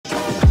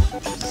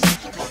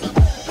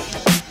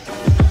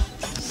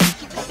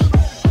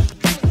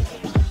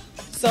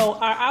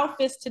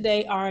outfits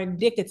today are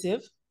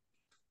indicative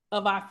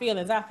of our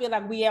feelings. I feel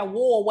like we at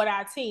war with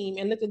our team.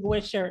 And look at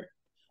Gwen's shirt.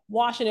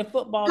 Washington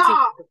football team.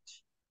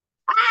 Garbage.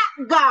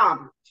 Hot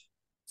garbage.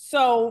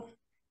 So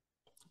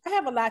I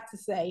have a lot to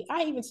say.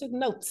 I even took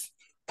notes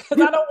because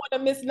I don't want to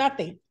miss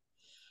nothing.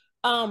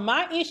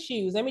 My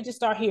issues, let me just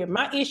start here.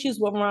 My issues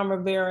with Ron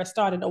Rivera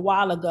started a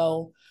while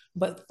ago,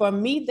 but for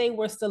me, they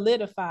were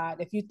solidified.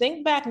 If you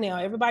think back now,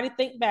 everybody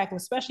think back,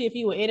 especially if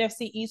you were an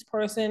NFC East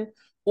person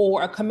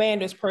or a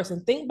Commanders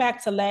person, think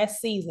back to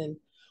last season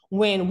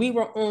when we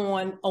were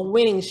on a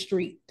winning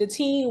streak. The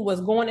team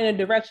was going in a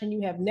direction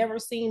you have never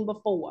seen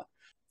before.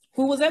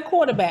 Who was that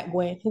quarterback,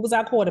 Gwen? Who was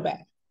our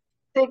quarterback?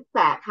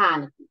 Six-pack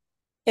Heineke.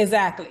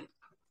 Exactly.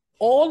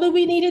 All that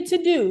we needed to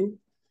do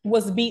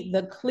was beat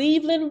the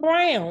Cleveland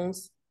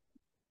Browns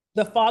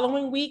the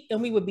following week,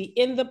 and we would be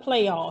in the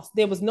playoffs.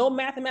 There was no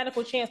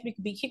mathematical chance we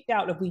could be kicked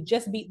out if we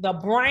just beat the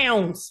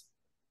Browns.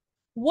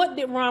 What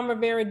did Ron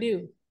Rivera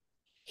do?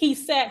 He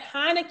sat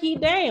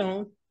Heineke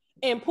down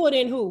and put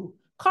in who?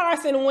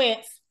 Carson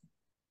Wentz.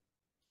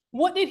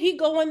 What did he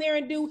go in there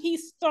and do? He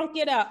stunk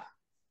it up,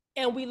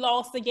 and we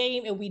lost the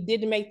game, and we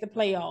didn't make the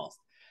playoffs.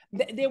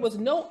 There was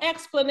no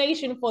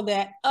explanation for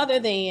that other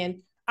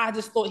than I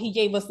just thought he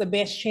gave us the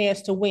best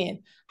chance to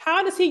win.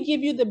 How does he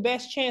give you the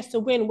best chance to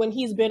win when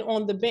he's been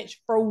on the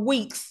bench for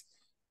weeks?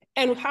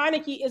 And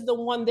Heineke is the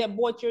one that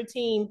brought your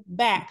team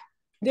back.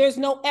 There's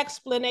no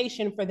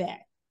explanation for that.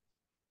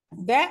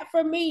 That,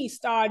 for me,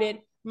 started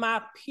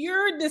my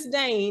pure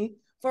disdain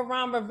for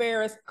Ron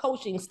Rivera's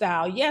coaching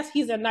style. Yes,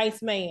 he's a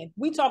nice man.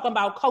 We talk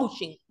about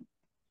coaching.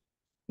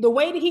 The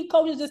way that he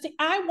coaches this team,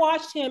 I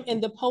watched him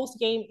in the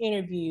post-game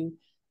interview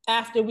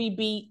after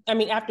we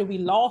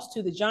lost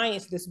to the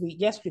Giants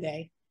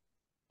yesterday.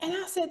 And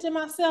I said to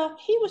myself,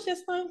 he was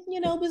just like,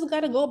 we just got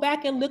to go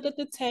back and look at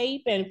the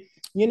tape and,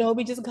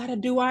 we just got to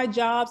do our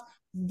jobs.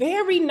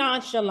 Very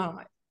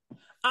nonchalant.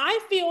 I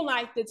feel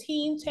like the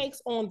team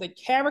takes on the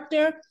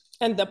character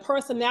and the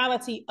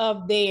personality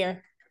of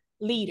their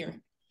leader.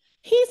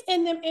 He's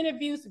in them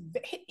interviews,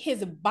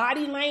 his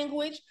body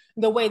language,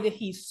 the way that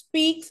he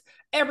speaks,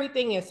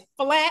 everything is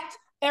flat.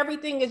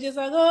 Everything is just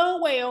like, oh,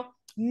 well,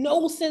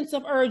 no sense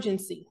of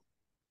urgency.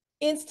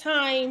 It's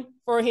time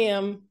for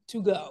him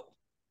to go.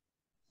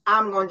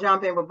 I'm going to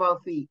jump in with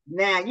both feet.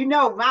 Now,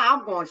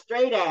 I'm going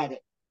straight at it.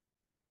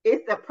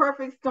 It's the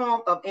perfect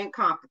storm of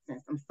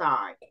incompetence. I'm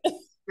sorry.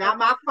 Not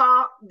my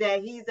fault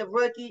that he's a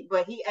rookie,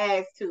 but he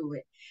adds to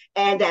it.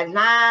 And that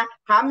line,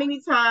 how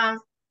many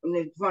times from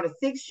the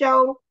sixth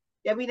show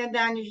that we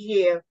done this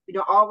year, we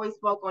don't always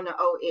spoke on the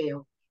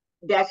OL.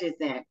 That's just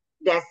that.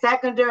 That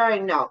secondary,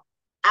 no.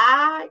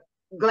 I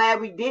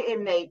glad we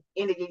didn't make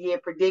end of the year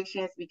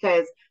predictions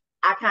because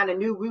I kind of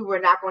knew we were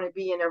not going to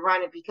be in the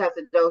running because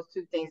of those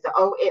two things.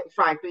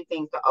 Three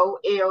things. The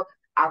OL,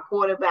 our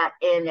quarterback,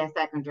 and that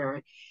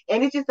secondary.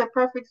 And it's just a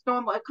perfect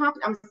storm of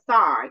accomplishment. I'm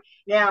sorry.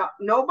 Now,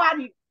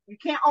 you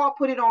can't all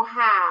put it on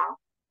Howell,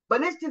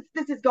 but let's just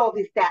go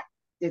this last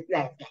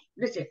game.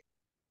 Let's just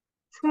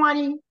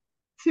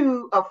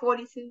 22 or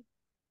 42.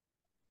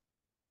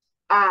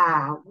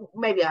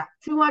 Maybe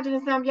 200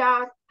 and some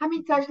yards. How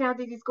many touchdowns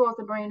did he score,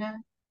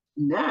 Sabrina?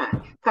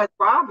 None. Because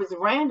Roberts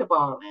ran the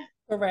ball in.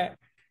 Correct.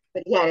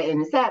 But he had an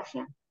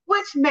interception,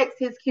 which makes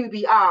his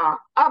QBR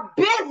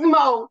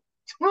abysmal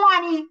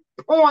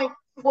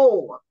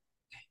 20.4.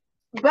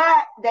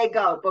 But they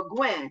go. But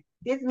Gwen,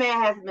 this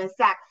man has been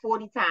sacked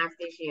 40 times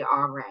this year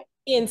already.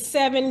 In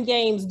 7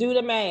 games, do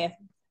the math.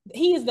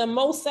 He is the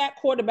most sacked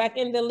quarterback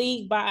in the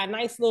league by a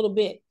nice little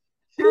bit.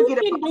 Who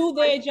can do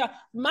their job?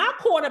 My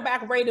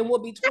quarterback rating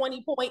would be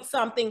 20 point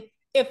something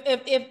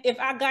if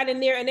I got in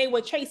there and they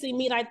were chasing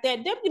me like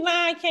that. That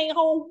line can't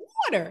hold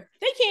water.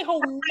 They can't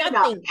hold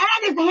nothing. And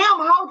it's him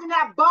holding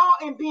that ball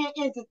and being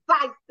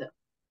indecisive.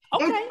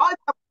 Okay. It's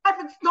the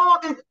perfect storm.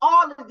 It's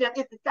all of them.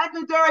 It's the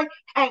secondary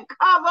and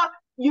cover,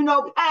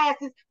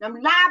 passes. Them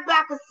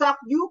linebackers suck.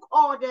 You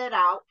called that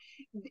out.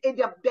 They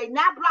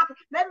not blocking.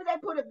 Maybe they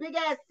put a big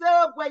ass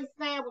Subway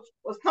sandwich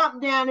or something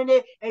down in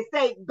there and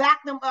say,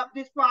 back them up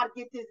this far to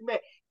get this man.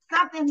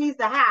 Something needs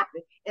to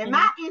happen. And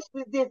my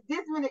issue is this. This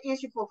has been an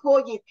issue for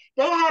 4 years.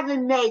 They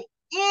haven't made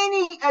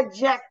any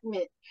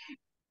adjustment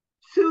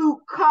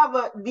to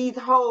cover these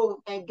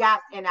holes and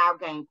gaps in our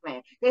game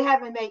plan. They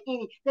haven't made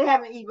any. They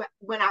haven't even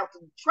went out to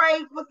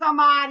trade for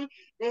somebody.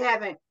 They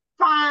haven't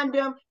find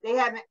them. They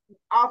haven't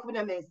offered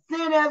them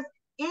incentives.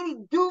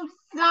 Do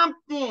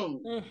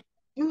something.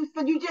 We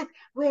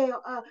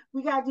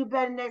gotta do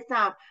better next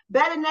time.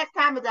 Better next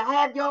time is to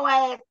have your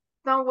ass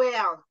somewhere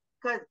else.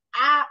 Because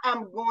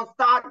I'm gonna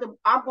start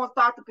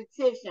the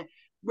petition.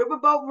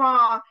 Riverboat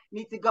Ron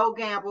needs to go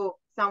gamble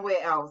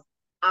somewhere else.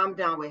 I'm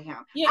done with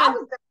him. Yeah. I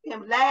was done with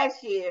him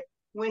last year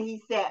when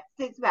he sat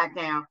six-pack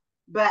down.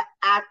 But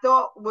I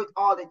thought with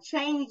all the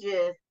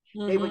changes,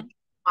 they would.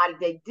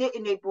 They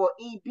didn't. They brought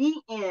EB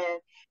in,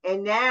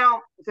 and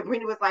now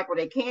Sabrina was like, "Well,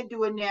 they can't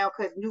do it now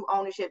because new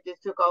ownership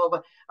just took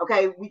over.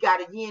 Okay, we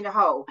got a year in the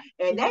hole."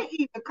 And they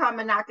even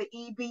coming out to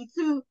EB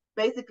too,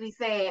 basically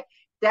saying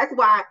that's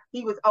why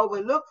he was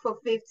overlooked for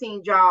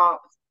 15 jobs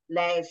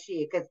last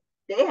year because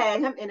they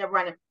had him in the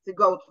running to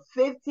go to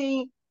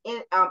 15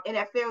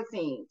 NFL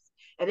teams.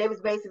 And they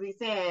was basically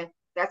saying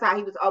that's how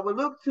he was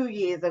overlooked 2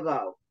 years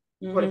ago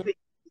for the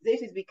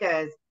positions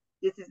because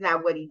this is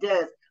not what he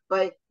does.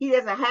 But he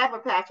doesn't have a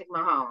Patrick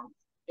Mahomes.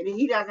 And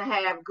he doesn't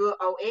have good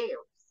OLs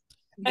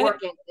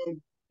working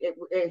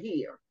in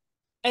here.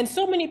 And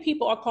so many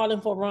people are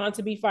calling for Ron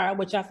to be fired,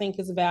 which I think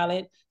is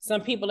valid.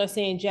 Some people are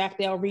saying Jack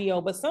Del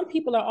Rio, but some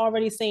people are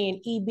already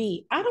saying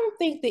EB. I don't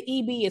think the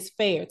EB is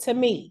fair to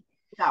me.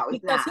 No, it's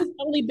because not. He's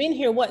only been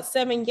here,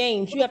 7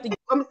 games? You have to.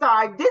 I'm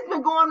sorry. This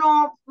been going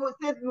on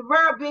since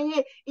Rivera been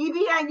here. EB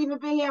ain't even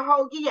been here a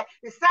whole year.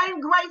 The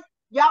same grace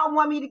y'all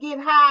want me to give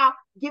Howell,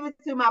 give it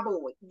to my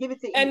boy. Give it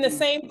to And EB. the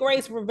same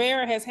grace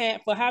Rivera has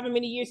had for however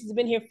many years he's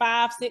been here,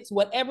 5, 6,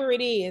 whatever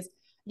it is.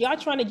 Y'all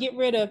trying to get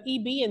rid of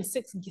EB in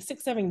 6,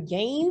 7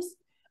 games?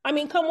 I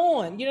mean, come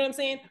on. You know what I'm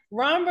saying?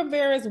 Ron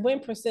Rivera's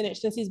win percentage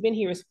since he's been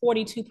here is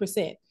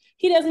 42%.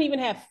 He doesn't even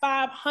have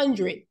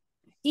 500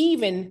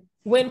 even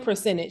win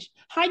percentage.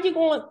 How you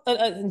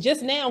going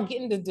just now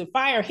getting to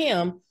fire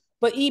him,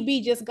 but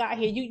EB just got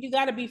here? You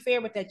got to be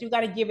fair with that. You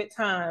got to give it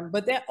time.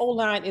 But that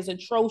O-line is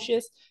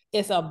atrocious.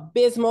 It's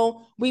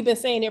abysmal. We've been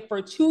saying it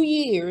for 2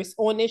 years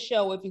on this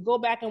show. If you go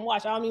back and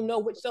watch, I don't even know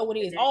which show it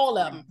is. All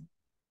of them.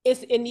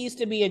 It needs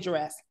to be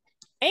addressed.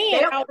 And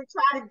they don't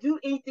try to do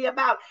anything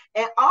about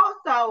it. And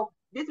also,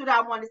 this is what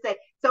I want to say.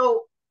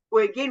 So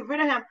we're getting rid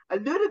of him. A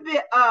little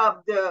bit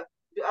of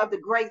the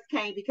grace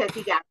came because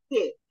he got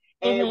sick.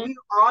 And we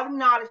all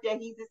acknowledge that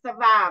he's a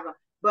survivor.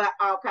 But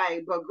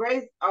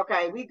Grace,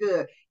 we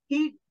good.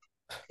 His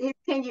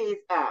tenure is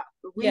up.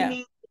 We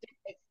need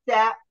to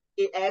accept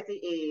it as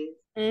it is.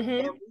 And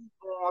move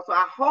on. So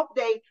I hope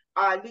they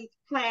are at least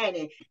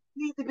planning. It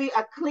needs to be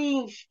a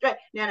clean straight.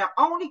 Now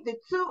the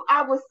two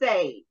I would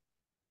say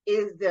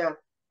is the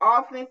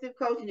offensive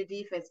coach and the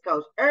defense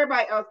coach.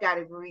 Everybody else got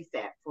to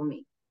reset for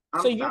me.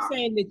 So you're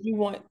saying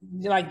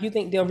that you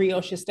think Del Rio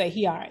should stay?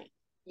 He all right?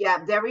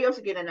 Yeah, Del Rio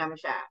should get another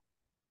shot.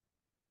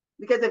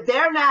 Because if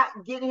they're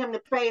not getting him the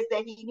praise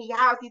that he needs,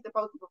 how is he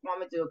supposed to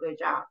perform and do a good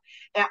job?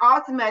 And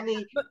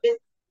ultimately,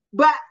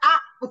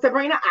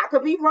 Sabrina, I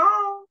could be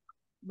wrong,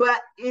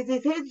 but is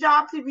it his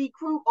job to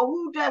recruit, or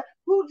who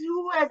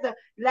has the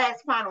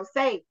last final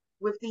say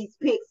with these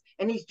picks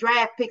and these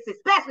draft picks,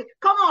 especially?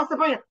 Come on,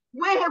 Sabrina,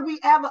 when have we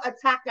ever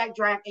attacked that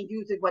draft and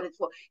used it what it's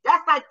for?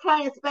 That's like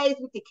playing spades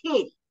with the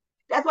kitty.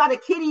 That's why the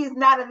kitty is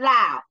not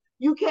allowed.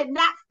 You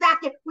cannot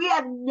stack it. We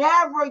have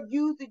never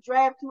used the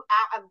draft to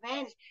our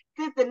advantage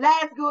since the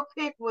last good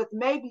pick was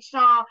maybe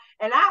Sean.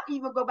 And I'll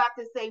even go back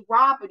to say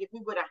Robert if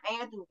we would have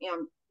handled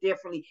him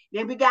differently.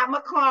 Then we got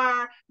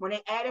McLaurin when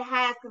they added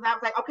Haskins. I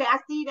was like, okay, I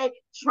see they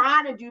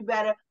trying to do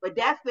better, but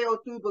that fell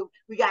through. But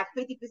we got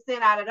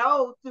 50% out of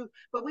those too.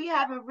 But we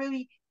haven't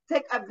really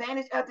taken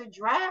advantage of the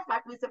draft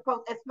like we're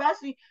supposed,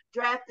 especially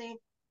drafting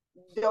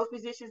those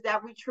positions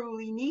that we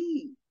truly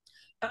need.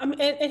 And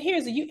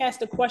you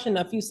asked a question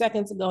a few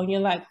seconds ago, and you're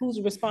like, whose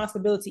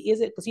responsibility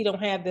is it? Because he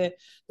don't have the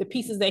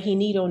pieces that he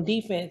need on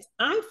defense.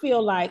 I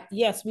feel like,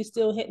 yes, we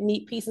still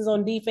need pieces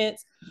on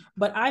defense,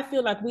 but I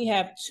feel like we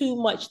have too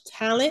much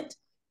talent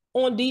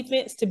on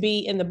defense to be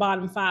in the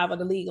bottom 5 of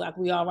the league like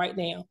we are right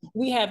now.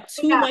 We have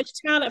too much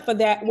talent for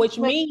that, which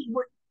means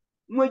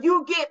when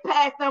you get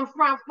past them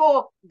front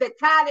 4, the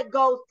talent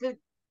goes to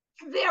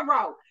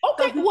 0.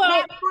 Okay, so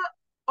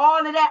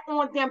all of that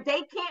on them.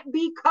 They can't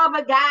be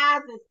cover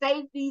guys and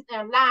safeties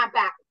and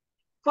linebackers.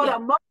 For the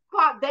most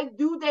part, they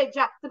do their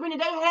job. Sabrina,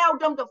 they held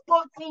them to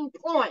 14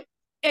 points.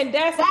 And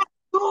that's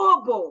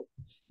doable.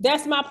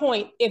 That's my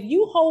point. If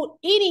you hold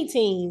any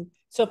team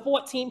to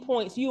 14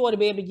 points, you ought to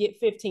be able to get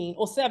 15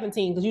 or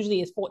 17, because usually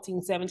it's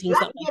 14, 17,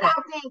 something like that. Get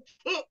out there and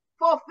kick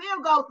for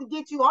field goals to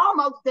get you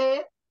almost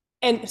there.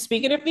 And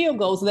speaking of field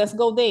goals, let's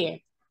go there.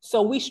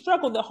 So we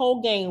struggled the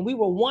whole game. We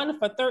were 1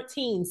 for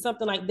 13,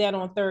 something like that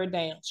on 3rd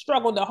down.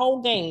 Struggled the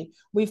whole game.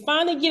 We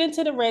finally get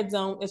into the red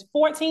zone. It's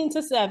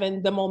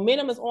 14-7. The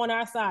momentum is on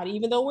our side.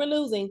 Even though we're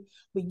losing,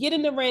 we get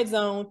in the red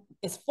zone.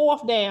 It's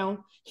 4th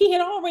down. He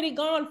had already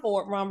gone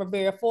for it, Ron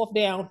Rivera, 4th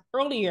down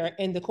earlier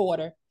in the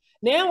quarter.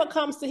 Now it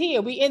comes to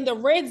here. We in the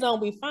red zone.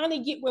 We finally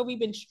get where we've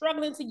been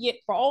struggling to get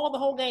for all the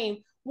whole game.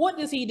 What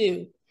does he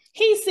do?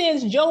 He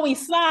sends Joey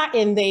Sly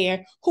in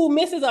there, who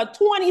misses a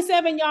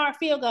 27-yard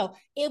field goal.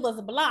 It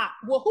was blocked.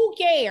 Well, who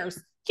cares?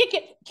 Kick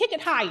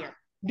it higher.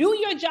 Do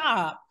your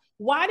job.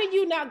 Why did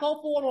you not go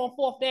for it on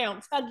 4th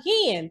down?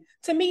 Again,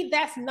 to me,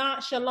 that's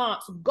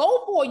nonchalance.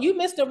 Go for it. You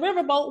missed the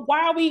riverboat.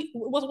 Why are we?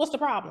 What's the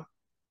problem?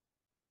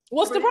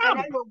 What's the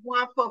problem? They were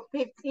 1 for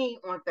 15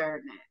 on 3rd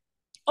down.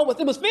 Oh,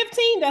 it was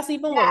 15? That's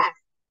even worse.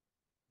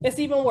 It's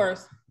even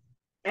worse.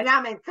 And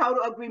I'm in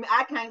total agreement.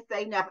 I can't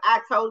say nothing. I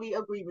totally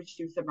agree with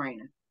you,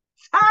 Sabrina.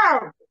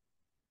 Terrible.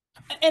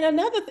 And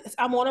another thing,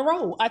 I'm on a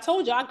roll. I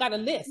told you I got a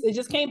list. It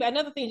just came.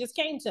 Another thing just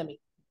came to me.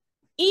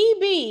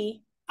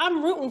 EB,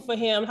 I'm rooting for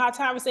him. How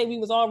Tyra said we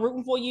was all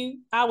rooting for you.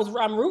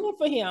 I'm rooting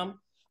for him,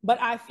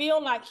 but I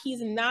feel like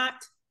he's not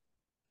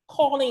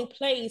calling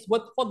plays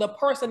for the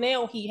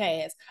personnel he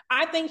has.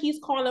 I think he's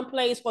calling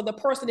plays for the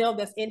personnel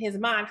that's in his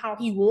mind, how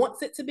he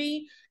wants it to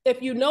be.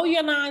 If you know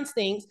your line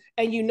stinks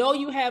and you know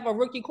you have a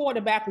rookie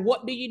quarterback,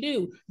 what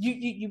do?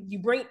 You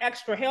bring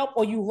extra help,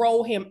 or you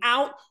roll him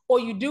out, or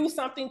you do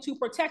something to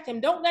protect him.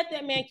 Don't let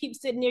that man keep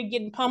sitting there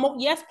getting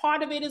pummeled. Yes,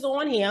 part of it is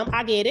on him.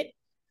 I get it.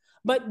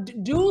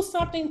 But do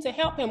something to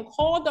help him.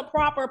 Call the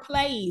proper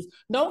plays.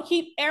 Don't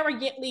keep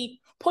arrogantly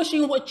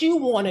pushing what you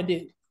want to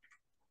do.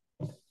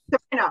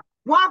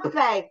 One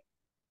play,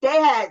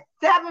 they had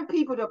 7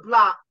 people to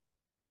block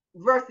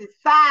versus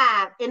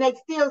 5, and they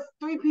still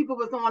 3 people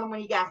was on him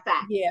when he got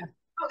sacked. Yeah.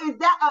 So is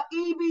that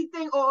an EB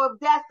thing, or if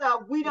that's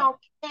a we don't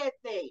care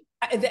thing?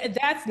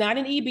 That's not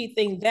an EB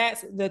thing.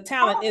 That's the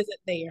talent isn't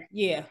there.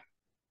 Yeah.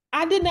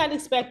 I did not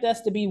expect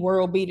us to be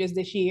world beaters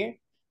this year,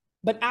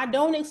 but I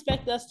don't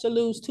expect us to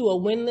lose to a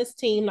winless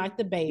team like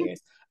the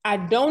Bears. I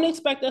don't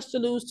expect us to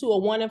lose to a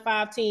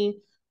 1-5 team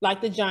like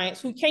the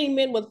Giants, who came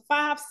in with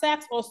 5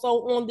 sacks or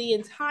so on the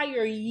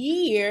entire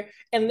year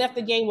and left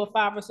the game with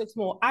 5 or 6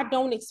 more. I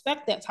don't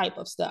expect that type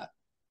of stuff.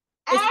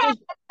 And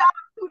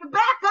to the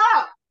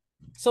backup.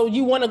 So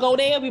you want to go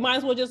there? We might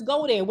as well just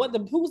go there.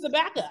 Who's the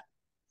backup?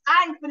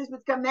 I ain't finished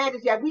with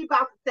Commanders yet. We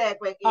about to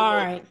segue. All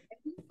right.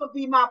 This will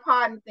be my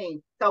partner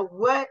thing. So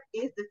what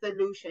is the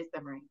solution,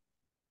 Sabrina?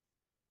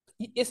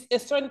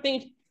 It's certain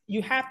things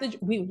you have to.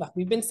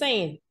 We've been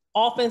saying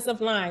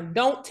offensive line.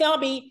 Don't tell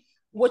me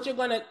what you're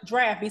going to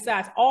draft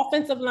besides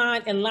offensive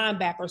line and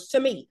linebackers. To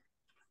me,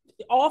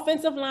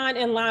 offensive line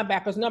and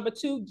linebackers. Number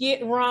 2,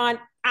 get Ron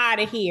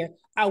out of here.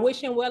 I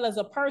wish him well as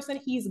a person.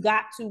 He's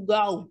got to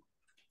go.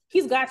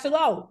 He's got to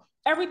go.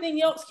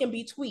 Everything else can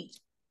be tweaked,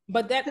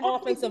 but that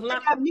offensive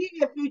line.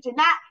 Immediate future,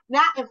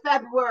 not in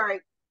February.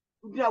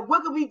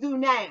 What can we do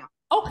now?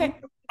 Okay,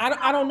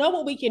 I don't know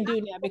what we can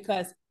do now,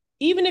 because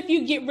even if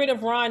you get rid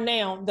of Ron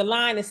now, the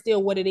line is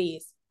still what it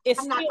is.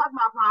 I'm not talking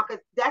about Ron,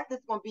 because that's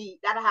just going to be,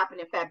 that'll happen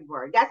in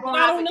February. That's going to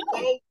happen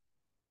today.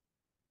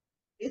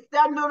 It's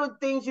that little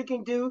things you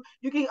can do.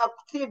 You can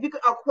see if you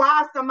can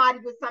acquire somebody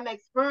with some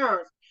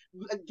experience.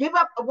 Give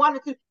up 1 or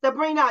 2.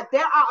 Sabrina,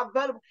 there are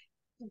available.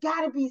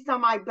 Got to be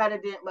somebody better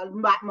than,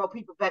 more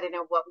people better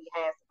than what we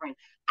have, Sabrina.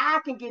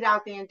 I can get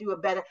out there and do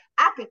it better.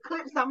 I can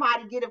clip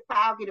somebody, get a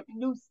foul, get a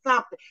do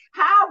something.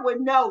 How would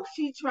know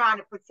she's trying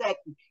to protect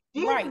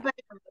you? Right.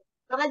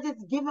 So they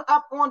just give it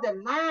up on the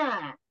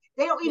line.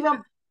 They don't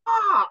even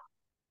talk.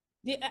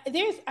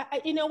 There's,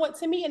 you know what,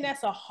 to me, and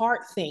that's a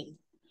heart thing.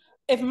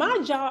 If my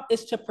job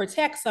is to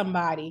protect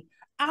somebody,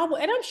 I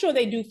would, and I'm sure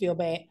they do feel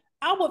bad.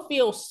 I would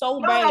feel so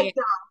bad.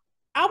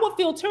 I would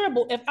feel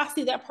terrible if I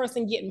see that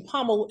person getting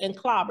pummeled and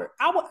clobbered.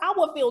 I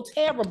would feel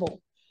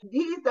terrible.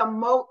 He's the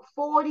most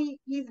 40.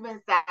 He's been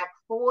sacked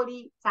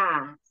 40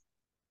 times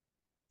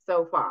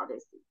so far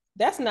this season.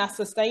 That's not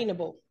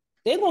sustainable.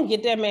 They're gonna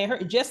get that man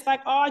hurt, just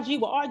like RG.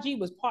 Well, RG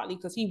was partly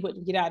because he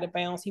wouldn't get out of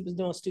bounds. He was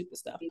doing stupid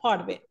stuff.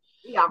 Part of it.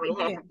 He already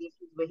had some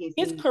issues with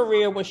his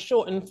career was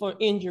shortened for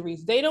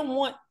injuries. They don't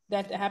want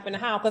that to happen to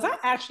Howell, because I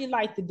actually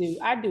like the dude.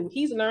 I do.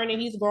 He's learning.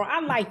 He's growing. I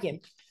like him.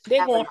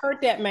 They're gonna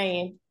hurt that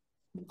man,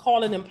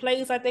 calling him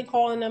plays like they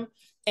calling them,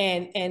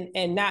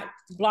 and not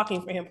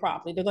blocking for him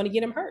properly. They're going to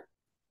get him hurt.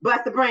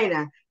 But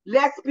Sabrina,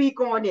 let's speak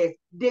on this.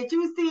 Did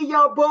you see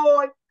your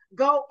boy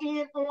go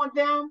in on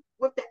them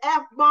with the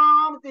F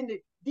bombs and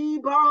the D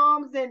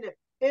bombs and the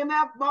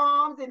MF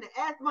bombs and the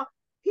S bombs?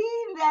 He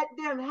let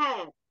them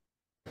have.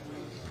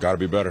 Got to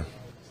be better.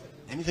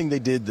 Anything they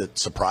did that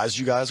surprised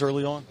you guys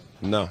early on?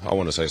 No, I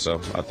wouldn't say so.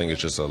 I think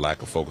it's just a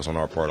lack of focus on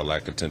our part, a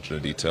lack of attention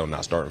to detail,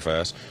 not starting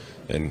fast,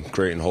 and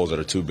creating holes that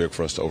are too big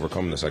for us to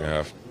overcome in the second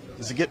half.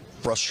 Does it get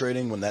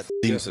frustrating when that?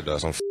 Yes, it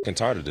does. I'm f***ing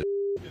tired of this.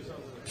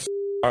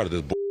 Tired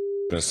of this.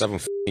 Been 7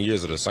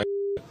 years of the same.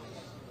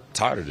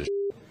 Tired of this.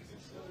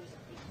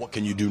 What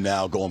can you do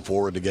now going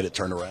forward to get it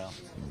turned around?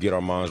 Get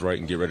our minds right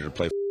and get ready to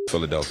play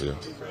Philadelphia.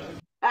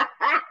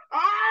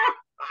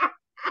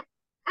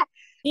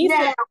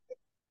 Now,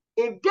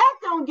 if that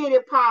don't get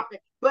it popping,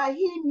 but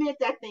he meant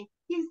that thing.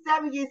 He's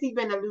 7 years. He's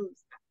been a loser.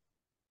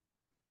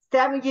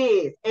 7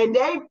 years, and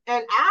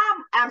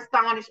I'm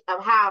astonished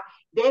of how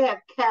they have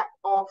kept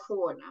all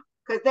 4 now,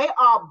 because they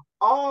are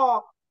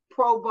all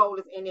Pro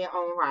Bowlers in their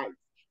own rights,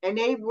 and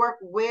they work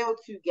well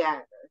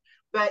together.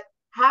 But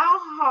how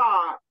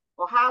hard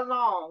or how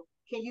long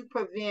can you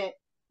prevent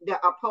the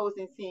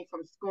opposing team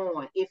from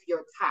scoring if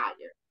you're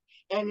tired?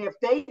 And if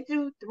they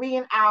do 3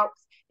 and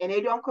outs and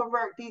they don't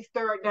convert these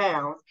third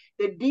downs,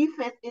 the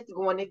defense is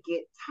going to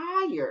get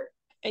tired.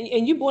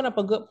 And you brought up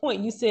a good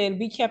point. You said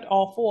we kept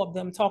all 4 of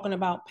them, talking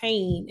about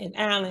Payne and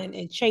Allen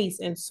and Chase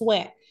and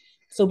Sweat.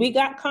 So we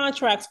got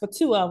contracts for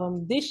 2 of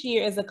them. This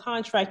year is a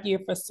contract year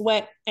for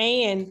Sweat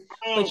and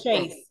for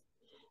Chase.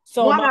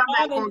 So one of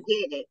them gonna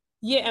get it.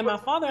 Yeah, and my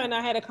father and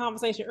I had a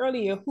conversation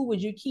earlier. Who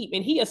would you keep?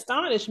 And he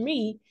astonished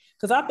me,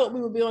 because I thought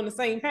we would be on the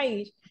same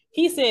page.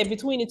 He said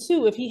between the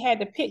 2, if he had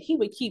to pick, he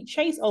would keep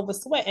Chase over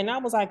Sweat. And I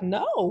was like,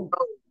 no.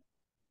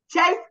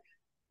 Chase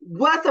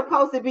was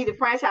supposed to be the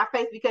franchise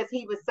face because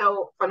he was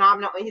so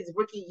phenomenal in his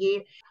rookie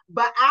year.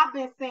 But I've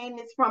been saying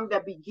this from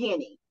the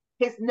beginning.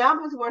 His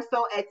numbers were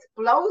so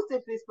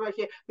explosive this first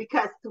year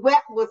because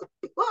Sweat was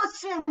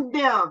pushing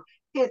them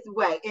his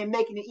way and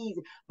making it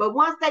easy. But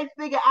once they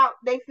figured out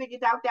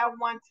that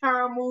one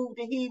turn move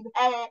that he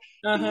had,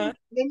 then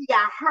he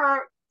got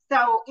hurt.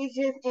 So it's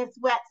just in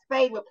Sweat's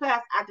favor.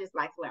 Plus, I just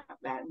like Sweat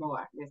that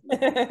more.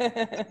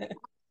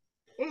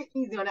 It's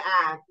easy on the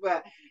eyes,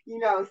 but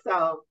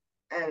so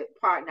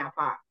part not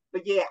part.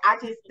 But yeah, I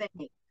just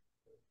think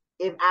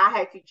if I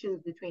had to choose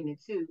between the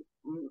two,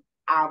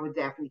 I would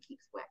definitely keep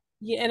Sweat.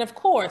 Yeah, and of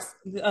course,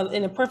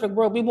 in a perfect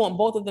world, we want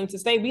both of them to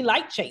stay. We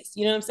like Chase,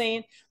 you know what I'm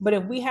saying? But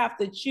if we have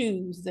to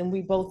choose, then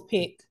we both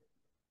pick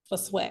for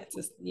Sweat.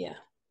 Yeah.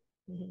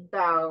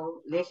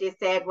 So let's just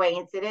segue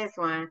into this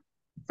one.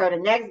 So the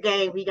next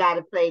game, we got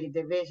to play the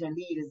division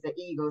leaders, the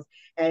Eagles.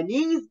 And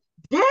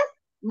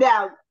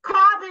now,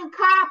 copy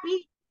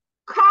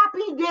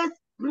this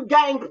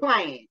game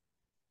plan.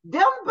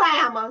 Them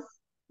Bammers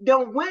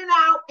done went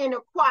out and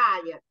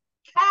acquired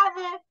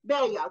Kevin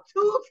Bayer,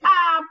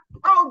 two-time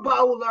Pro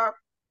Bowler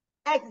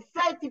at the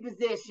safety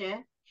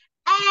position,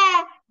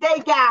 and they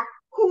got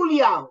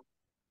Julio.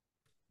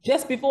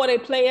 Just before they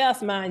play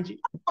us, mind you.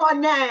 Oh,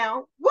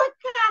 now, what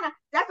kind of,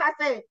 that's what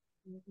I said,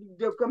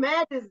 the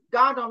Commanders,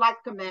 God don't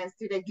like Commanders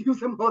till they do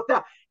some more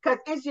stuff, because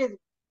it's just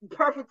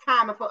perfect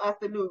timing for us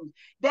to lose.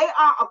 They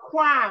are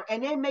acquiring,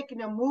 and they're making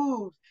the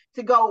moves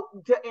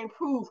to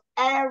improve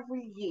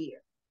every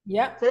year.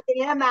 Yep. So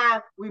in their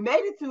mind, we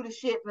made it through the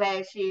shit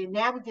last year.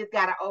 Now we just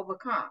got to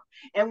overcome.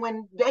 And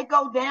when they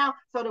go down,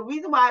 so the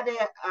reason why they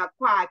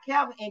acquired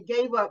Kelvin and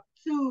gave up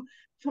 2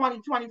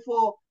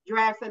 2024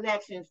 draft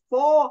selections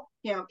for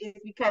him is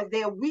because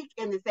they're weak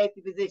in the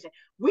safety position.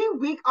 We're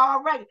weak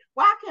already.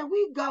 Why can't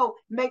we go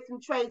make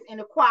some trades and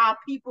acquire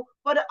people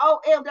for the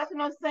OL? That's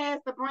what I'm saying,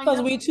 Sabrina.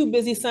 Because we're too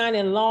busy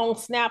signing long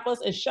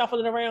snappers and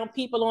shuffling around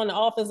people on the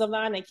offensive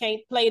line that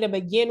can't play to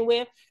begin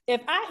with.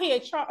 If I hear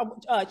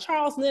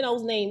Charles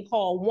Leno's name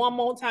called one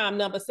more time,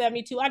 number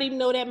 72, I didn't even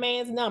know that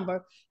man's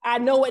number. I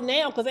know it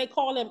now because they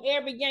call him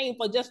every game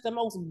for just the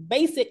most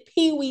basic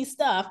peewee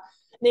stuff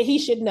that he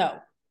should know.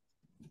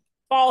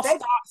 False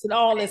starts and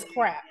all this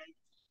crap.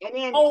 And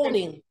then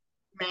holding.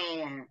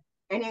 Man.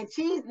 And then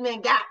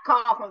Cheeseman got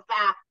called from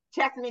foul.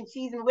 Chesterman,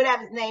 Cheeseman,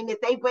 whatever his name is,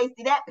 they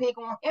wasted that pick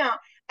on him.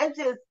 It's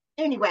just,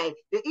 anyway,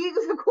 the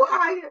Eagles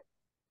acquired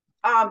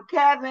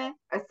Kevin,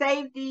 a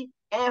safety,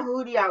 and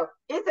Julio.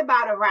 It's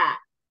about a wrap.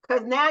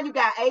 Because now you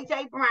got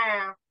A.J.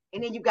 Brown,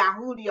 and then you got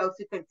Julio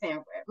to contend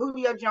with.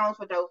 Julio Jones,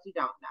 for those who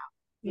don't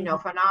know.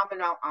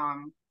 Phenomenal.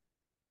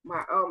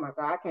 Oh my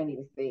God, I can't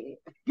even say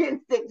it.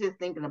 Getting sick just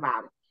thinking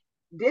about it.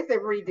 This is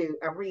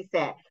a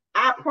reset.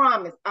 I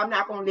promise I'm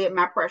not going to let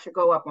my pressure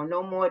go up on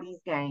no more of these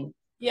games.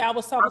 Yeah, I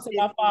was talking to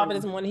my father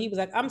this morning. He was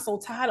like, I'm so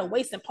tired of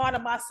wasting part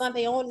of my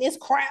Sunday on this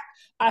crap.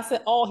 I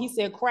said, he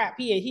said crap.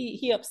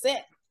 He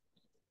upset.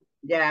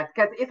 Yeah,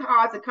 because it's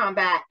hard to come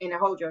back and to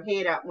hold your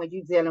head up when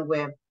you're dealing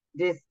with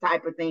this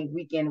type of thing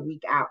week in and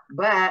week out.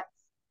 But,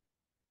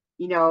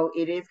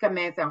 it is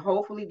commencing.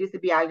 Hopefully this will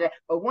be out of there.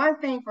 But one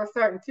thing for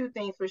certain, two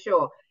things for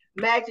sure.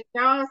 Magic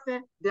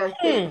Johnson does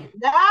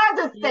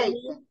another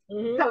statement.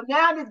 So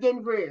now it's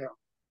getting real.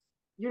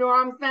 You know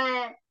what I'm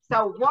saying?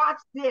 So watch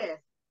this.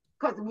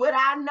 Because what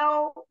I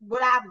know,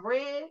 what I've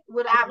read,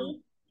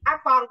 I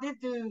followed this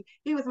dude.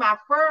 He was my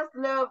first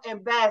love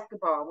in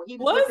basketball. When he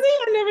was he?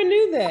 I never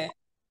knew that.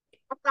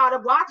 I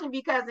started watching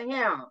because of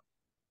him.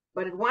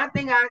 But one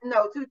thing I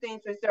know, two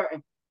things for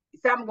certain.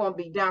 Something's going to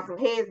be done. Some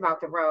heads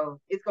about to roll.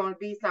 It's going to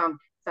be some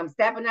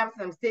stepping up,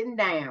 some sitting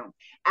down.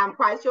 I'm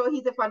quite sure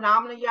he's a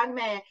phenomenal young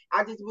man.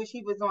 I just wish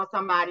he was on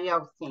somebody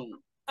else's team.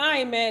 I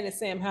ain't mad at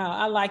Sam Howell.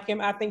 I like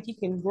him. I think he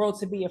can grow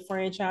to be a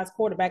franchise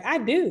quarterback. I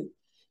do.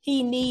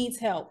 He needs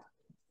help.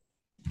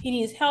 He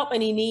needs help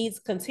and he needs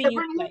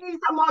continued play. He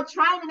needs some more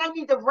training. They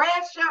need the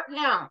red shirt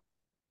now.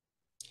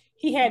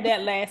 He had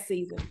that last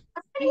season.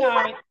 He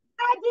wasn't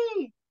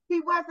ready.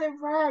 He wasn't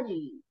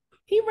ready.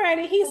 He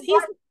ready. He's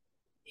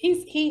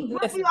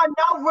rookie or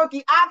no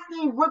rookie.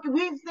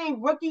 We've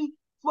seen rookie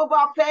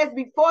football players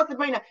before,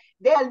 Sabrina.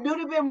 They're a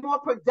little bit more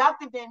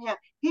productive than him.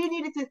 He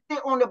needed to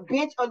sit on the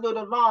bench a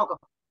little longer.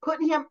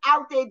 Putting him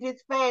out there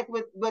this fast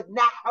was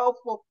not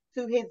helpful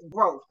to his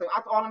growth. So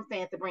that's all I'm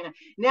saying, Sabrina.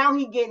 Now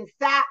he getting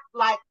sacked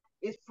like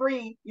it's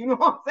free. You know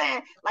what I'm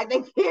saying? Like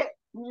they get,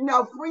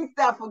 free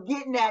stuff for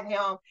getting at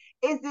him.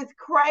 It's just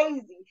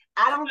crazy.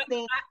 I don't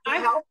think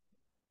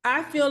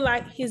I feel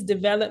like his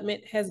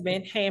development has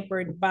been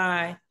hampered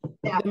by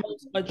the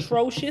most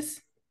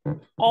atrocious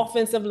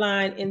offensive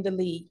line in the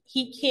league.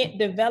 He can't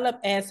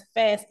develop as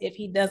fast if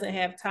he doesn't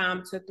have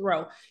time to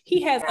throw.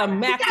 He has a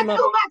maximum. He got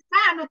too much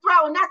time to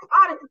throw, and that's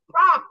part of his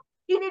problem.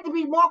 He needs to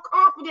be more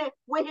confident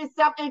with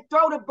himself and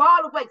throw the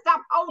ball away.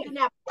 Stop holding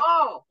that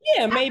ball.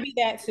 Yeah, maybe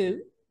that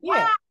too.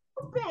 Yeah.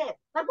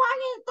 Like, why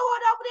he didn't throw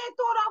it over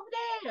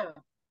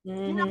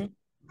there?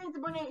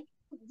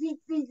 He's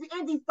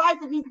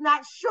indecisive. He's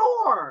not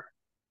sure.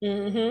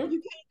 You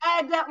can't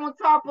add that on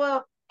top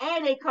of,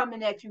 and they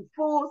coming at you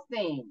full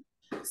steam.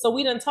 So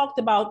we done talked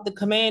about the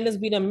Commanders.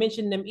 We done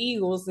mentioned them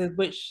Eagles,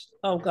 which,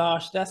 oh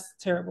gosh, that's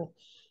terrible.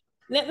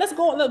 Let's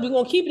go. Look, we're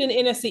gonna keep it in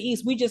the NFC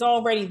East. We just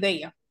already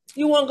there.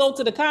 You want to go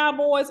to the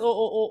Cowboys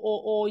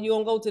or you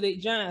want to go to the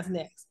Giants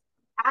next?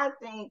 I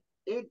think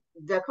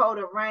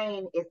Dakota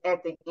Rain is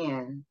at the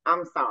end.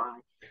 I'm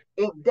sorry.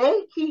 If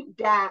they keep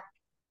Dak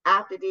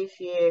after this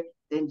year,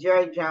 then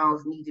Jerry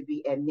Jones needs to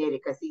be admitted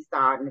because he's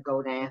starting to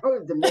go down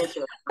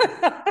dementia.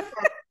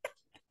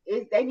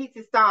 They need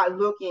to start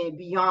looking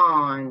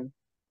beyond.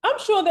 I'm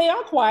sure they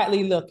are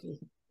quietly looking.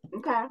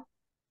 Okay.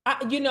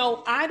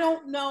 I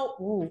don't know.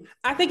 Ooh,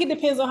 I think it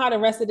depends on how the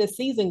rest of the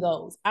season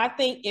goes. I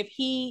think if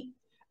he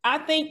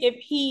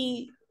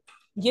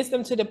gets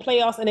them to the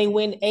playoffs and they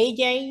win a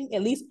game,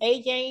 at least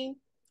a game,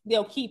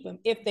 they'll keep him.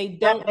 If they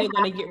don't, they're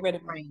going to get rid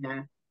of him. Right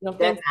now. You don't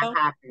That's think so? not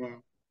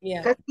happening.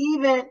 Yeah. Because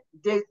even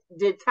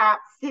the top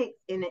 6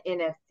 in the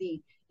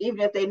NFC,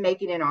 even if they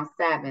make it in on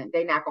 7,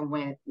 they're not going to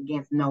win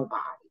against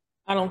nobody.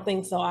 I don't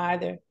think so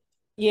either.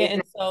 Yeah,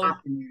 it's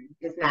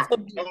it's not. So,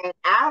 and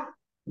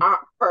I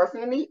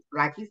personally,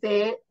 like you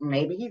said,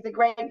 maybe he's a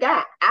great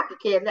guy. I could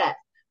care less.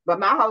 But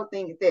my whole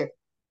thing is this: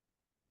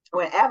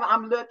 whenever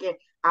I'm looking,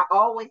 I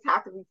always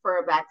have to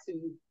refer back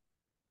to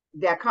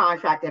that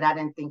contract that I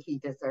didn't think he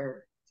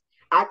deserved.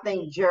 I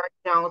think Jerry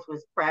Jones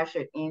was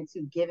pressured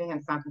into giving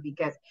him something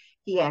because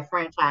he had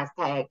franchise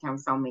tagged him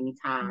so many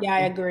times. Yeah, I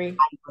agree.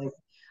 Was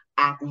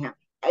after him.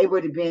 It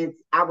would have been,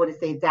 I would have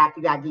said, Zach,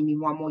 you got to give me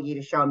one more year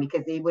to show me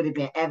because it would have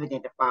been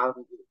evident the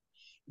following year.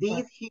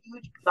 These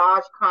huge,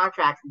 large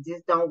contracts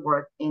just don't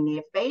work in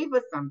their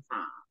favor sometimes.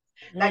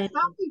 Like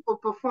some people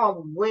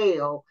perform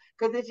well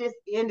because it's just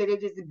ended.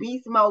 It's just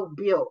beast mode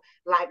built.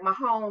 Like my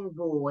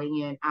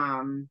homeboy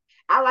and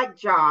I like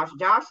Josh.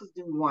 Josh is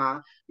doing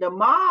one.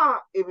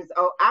 Lamar,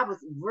 I was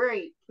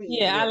very pleased.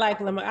 Yeah, I like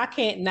Lamar. I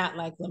can't not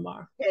like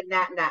Lamar.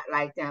 Not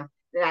like them.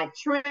 Like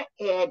Trent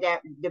had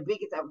the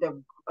biggest of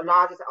the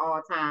largest of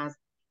all times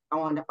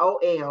on the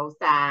OL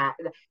side.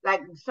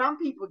 Like some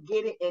people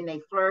get it and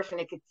they flourish and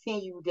they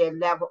continue their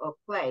level of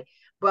play.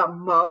 But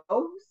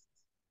most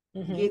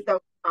get those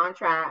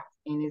contracts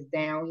and it's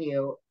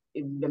downhill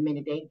the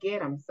minute they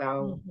get them.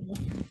 So,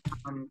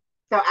 so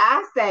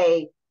I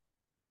say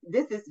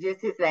this is just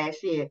his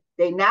last year.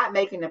 They're not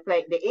making the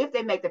play. If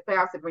they make the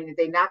playoffs, Sabrina,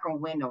 they're not going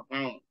to win no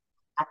game.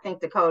 I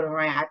think Dakota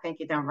Rain. I think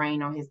it done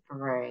rain on his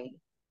parade.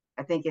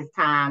 I think it's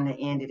time to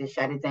end it and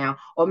shut it down,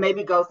 or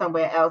maybe go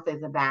somewhere else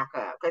as a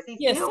backup because he's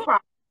still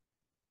probably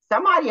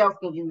somebody else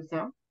can use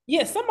him.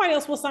 Yeah, somebody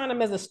else will sign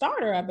him as a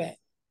starter. I bet.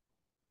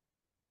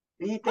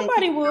 Do you think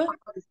somebody would?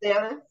 For the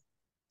Steelers?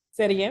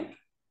 Say it again.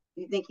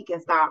 Do you think he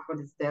can start for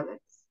the Steelers?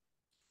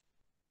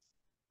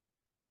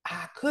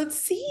 I could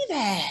see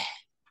that.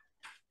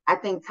 I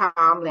think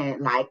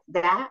Tomlin liked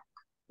that.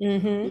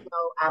 Mm-hmm.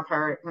 I've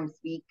heard him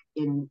speak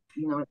in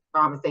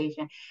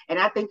conversation, and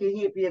I think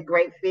he'd be a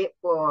great fit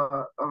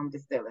for the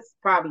Steelers.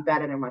 Probably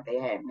better than what they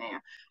have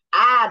now.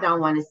 I don't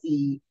want to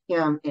see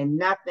him in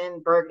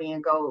nothing burgundy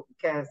and gold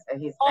because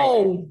of his.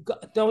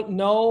 God, don't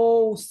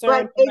know, sir.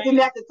 But isn't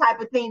that the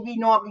type of thing we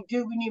normally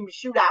do? We need to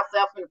shoot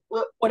ourselves in the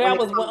foot. Well, that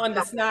was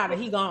under Snyder.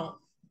 He gone.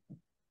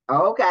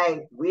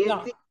 Okay,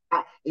 we'll see.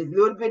 It's a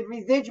little bit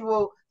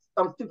residual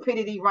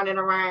stupidity running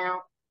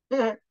around.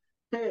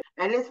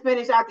 And let's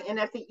finish out the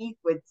NFC East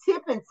with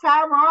Tip and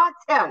Tyrod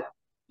Taylor.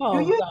 Oh,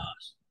 do you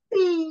gosh.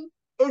 see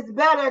it's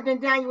better than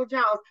Daniel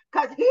Jones?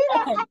 Because he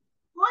done had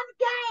one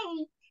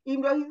game,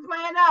 even though he's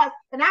playing us.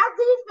 And our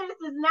defense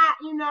is not,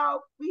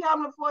 we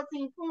held him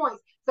 14 points.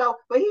 So,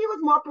 but he was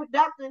more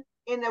productive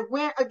in the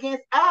win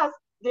against us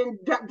than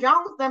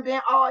Jones done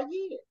been all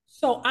year.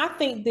 So I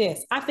think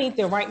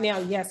that right now,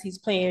 yes, he's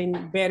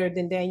playing better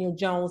than Daniel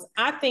Jones.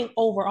 I think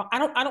overall,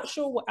 I'm not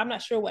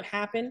sure what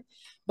happened,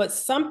 but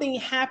something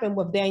happened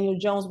with Daniel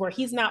Jones where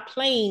he's not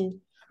playing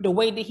the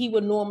way that he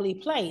would normally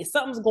play.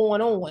 Something's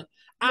going on. Yeah.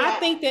 I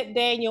think that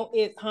Daniel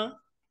is,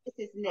 It's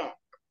his neck.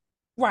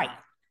 Right.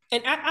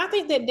 And I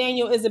think that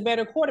Daniel is a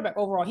better quarterback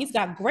overall. He's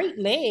got great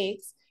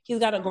legs. He's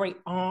got a great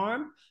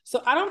arm.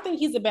 So I don't think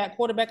he's a bad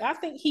quarterback. I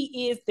think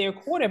he is their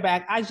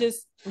quarterback. I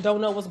just don't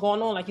know what's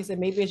going on. Like you said,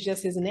 maybe it's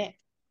just his neck.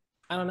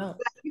 I don't know.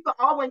 You can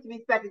always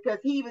respect it because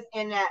he was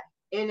in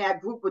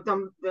that group with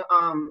them,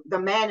 the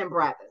Manning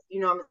brothers.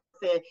 You know what I'm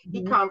saying?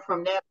 He comes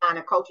from that kind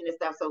of coaching and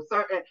stuff. So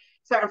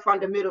certain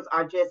fundamentals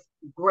are just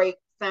great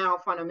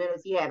sound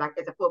fundamentals he had, like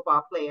as a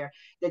football player.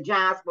 The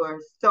Giants were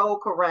so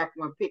correct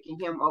when picking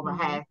him over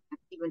Haskins,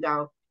 even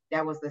though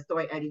that was the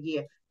story of the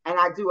year. And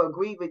I do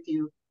agree with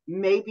you.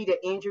 Maybe the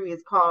injury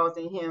is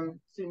causing him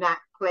to not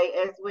play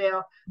as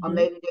well, or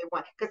maybe they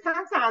want, because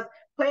sometimes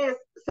players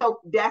so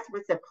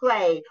desperate to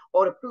play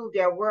or to prove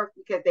their worth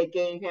because they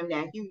gave him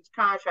that huge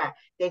contract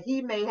that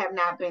he may have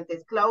not been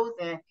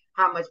disclosing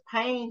how much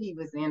pain he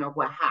was in or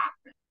what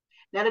happened.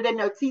 Now that they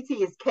know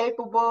TT is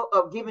capable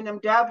of giving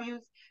them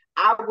W's,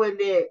 I would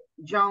let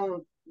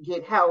Jones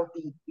get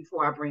healthy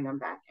before I bring him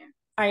back in.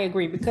 I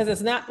agree, because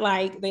it's not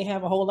like they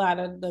have a whole lot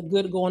of the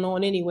good going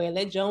on anyway.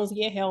 Let Jones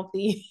get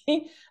healthy.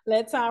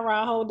 Let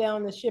Tyrod hold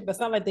down the ship. It's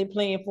not like they're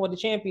playing for the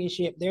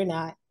championship. They're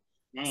not.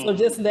 So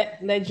just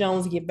let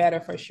Jones get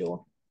better for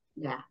sure.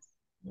 Yeah.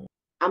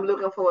 I'm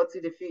looking forward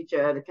to the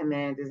future of the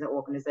Commanders and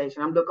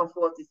organization. I'm looking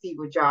forward to see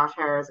what Josh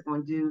Harris is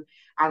going to do.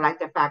 I like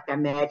the fact that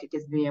Magic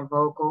is being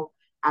vocal.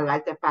 I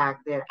like the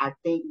fact that I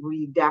think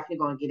we definitely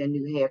going to get a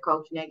new head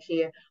coach next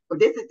year. But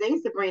this is the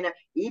thing, Sabrina.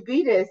 He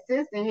be the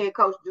assistant head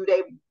coach. Do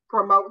they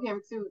promote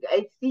him to the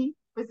HC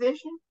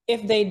position?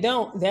 If they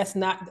don't, that's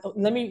not,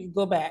 let me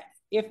go back.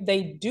 If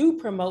they do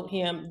promote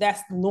him,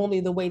 that's normally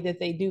the way that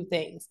they do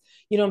things.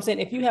 You know what I'm saying?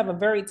 If you have a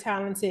very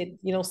talented,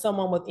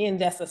 someone within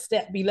that's a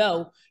step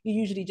below, you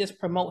usually just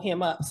promote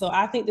him up. So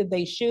I think that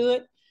they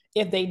should.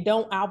 If they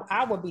don't,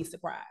 I would be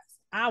surprised.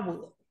 I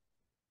would.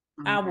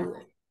 I would.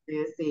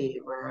 Let's see,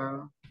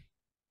 bro.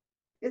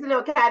 There's a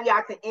little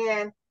caveat to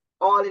end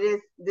all of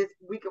this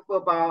week of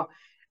football.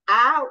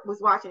 I was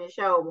watching a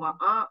show where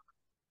Aunt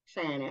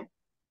Shannon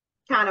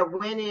kind of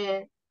went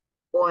in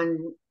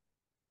on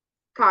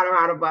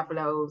Colorado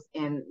Buffaloes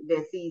in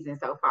this season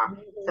so far.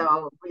 Mm-hmm.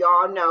 So we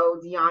all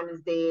know Deion is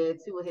dead.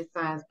 Two of his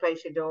sons play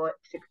Shador.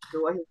 His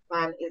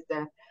son is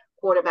the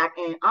quarterback.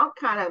 And Unc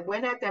kind of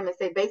went at them and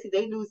said,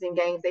 basically, they losing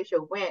games they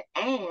should win.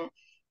 And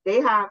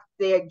they're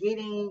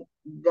getting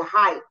the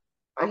hype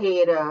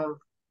ahead of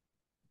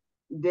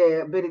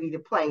their ability to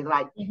play.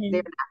 Like, mm-hmm.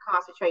 They're not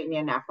concentrating.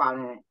 They're not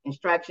following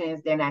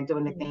instructions. They're not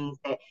doing the mm-hmm. things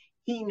that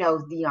he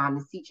knows Deion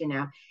is teaching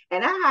them.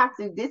 And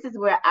this is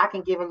where I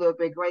can give a little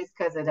bit of grace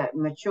because of the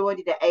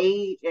maturity, the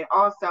age, and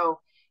also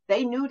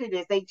they new to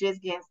this. They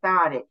just getting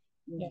started.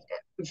 Yeah.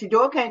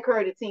 Shador can't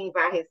carry the team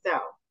by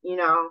himself,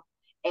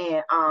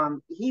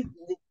 and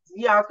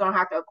Deion's going to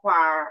have to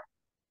acquire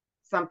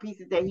some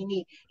pieces that he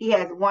needs. He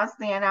has one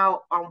standout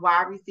on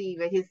wide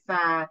receiver, his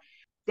son.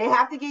 They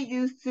have to get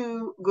used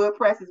to good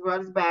press as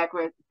well as bad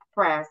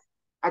press.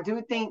 I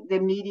do think the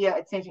media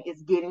attention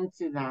is getting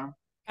to them.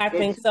 I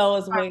think so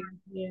as well.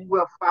 Yeah.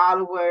 With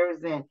followers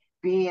and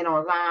being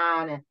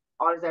online and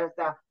all this other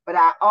stuff. But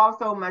I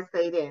also must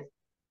say this.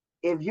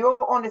 If you're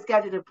on the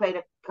schedule to play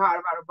the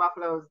Colorado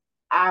Buffaloes,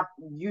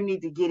 you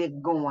need to get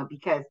it going,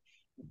 because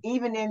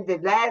even in the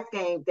last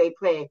game they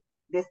played,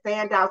 the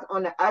standouts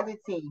on the other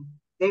team,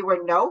 they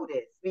were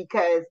noticed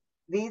because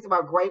these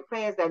were great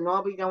players that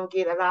normally don't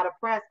get a lot of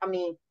press. I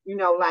mean,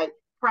 like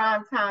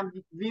prime time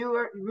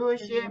viewership,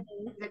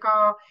 mm-hmm. they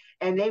call,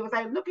 and they was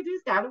like, look at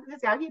this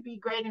guy, he'd be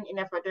great in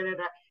NFL. Da, da,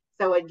 da.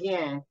 So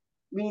again,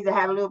 we need to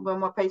have a little bit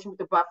more patience with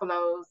the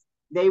Buffaloes.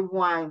 They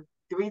won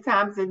 3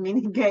 times as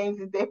many games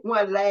as they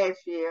won last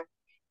year,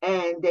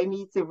 and they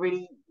need to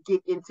really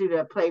get into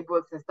the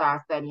playbooks and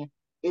start studying.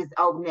 It's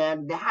over now.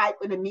 The hype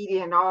of the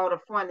media and all the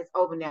fun is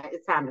over now.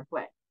 It's time to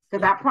play.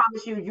 Because I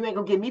promise you ain't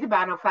gonna get me to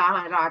buy no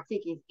 $500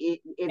 tickets.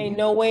 Ain't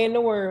no way in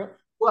the world.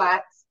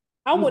 What?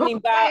 I wouldn't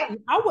even buy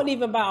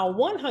a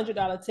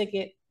 $100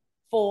 ticket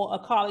for a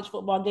college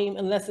football game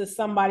unless it's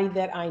somebody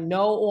that I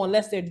know or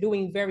unless they're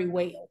doing very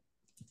well.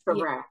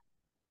 Correct.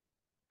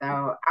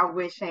 Yeah. So I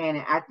wish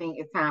Shannon, I think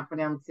it's time for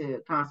them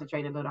to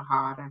concentrate a little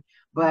harder.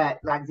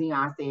 But like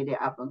Deion said,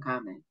 they're up and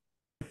coming.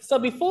 So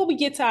before we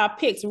get to our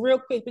picks, real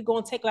quick, we're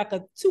going to take like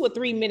a 2 or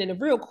 3 minute, a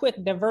real quick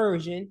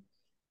diversion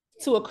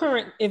to a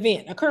current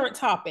event, a current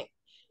topic.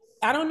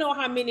 I don't know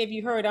how many of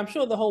you heard, I'm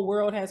sure the whole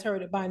world has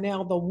heard it by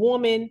now, the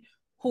woman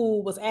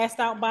who was asked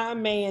out by a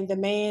man,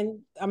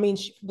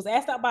 she was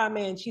asked out by a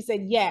man, she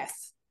said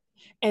yes.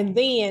 And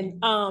then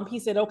he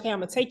said, okay, I'm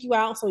gonna take you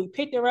out. So he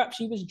picked her up,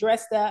 she was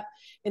dressed up.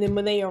 And then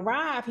when they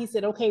arrived, he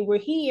said, okay, we're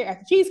here at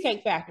the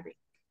Cheesecake Factory.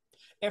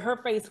 And her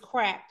face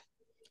cracked.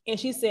 And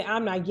she said,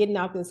 I'm not getting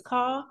out this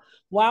car.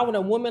 Why would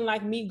a woman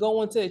like me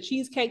go into a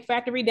Cheesecake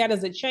Factory? That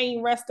is a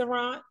chain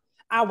restaurant.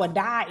 I would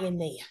die in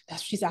there.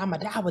 That's what she said,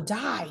 I would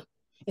die.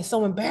 It's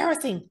so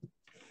embarrassing.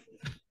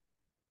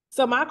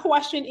 So my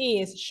question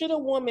is, should a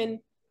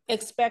woman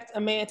expect a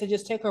man to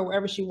just take her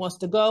wherever she wants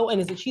to go? And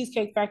is a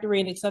Cheesecake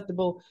Factory an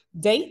acceptable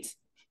date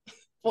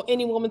for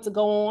any woman to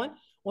go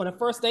on a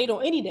first date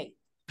or any date?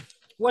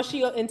 Was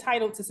she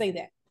entitled to say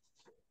that?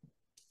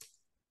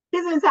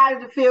 She's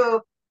entitled to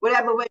feel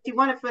whatever way she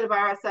want to feel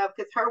about herself,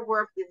 because her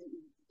worth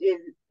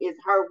is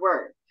her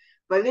worth.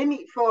 But let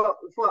me, for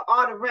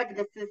all the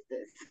regular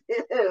sisters,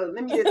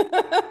 let me just,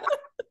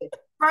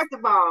 first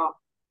of all,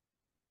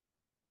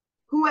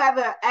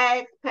 whoever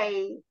asks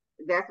pays,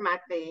 that's my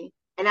thing.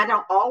 And I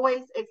don't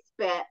always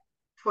expect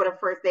for the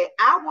first date.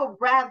 I would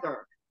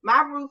rather,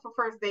 my rule for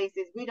first dates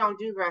is we don't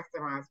do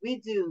restaurants. We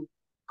do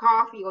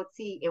coffee or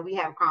tea, and we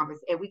have converse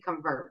and we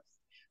converse.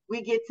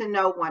 We get to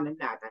know one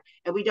another.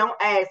 And we don't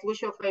ask,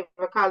 what's your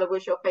favorite color?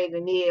 What's your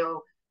favorite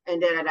meal? And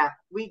da-da-da.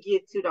 We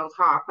get to those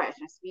hard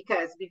questions,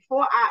 because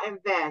before I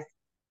invest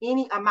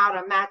any amount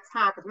of my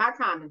time, because my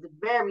time is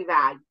very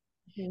valuable,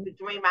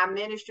 between my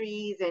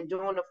ministries and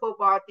doing the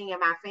football thing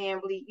and my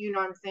family, you know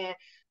what I'm saying?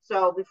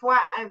 So before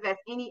I invest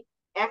any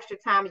extra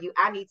time in you,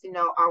 I need to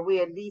know, are we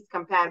at least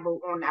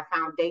compatible on our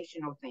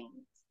foundational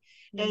things?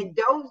 And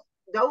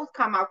those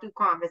come out through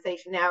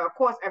conversation. Now, of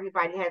course,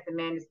 everybody has the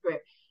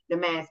manuscript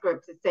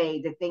to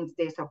say the things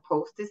they're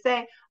supposed to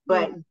say,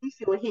 but you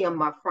should hear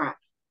them up front.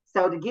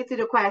 So to get to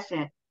the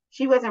question,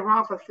 she wasn't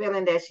wrong for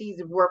feeling that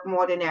she's worth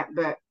more than that,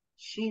 but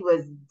she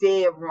was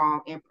dead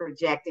wrong in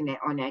projecting it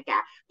on that guy.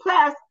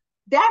 Plus,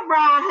 That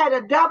ride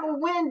had a double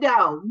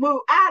window.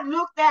 I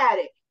looked at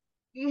it.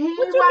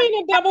 What you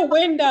mean a double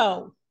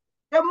window?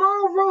 The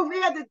moon roof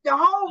had the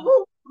whole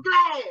roof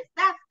glass.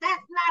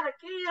 That's not a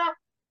Kia.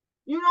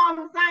 You know what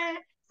I'm saying?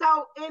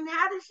 So, and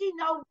how does she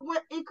know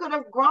what it could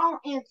have grown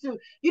into?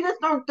 You just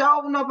don't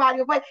throw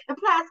nobody away. And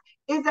plus,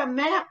 is a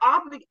man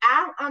obligated?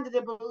 I'm under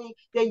the belief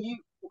that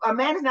a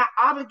man is not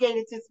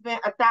obligated to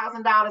spend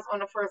 $1,000 on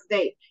the first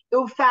date. It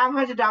was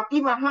 $500,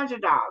 even $100.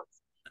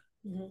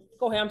 Mm-hmm.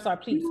 Go ahead. I'm sorry,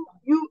 please.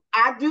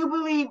 I do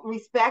believe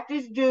respect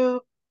is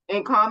due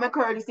and common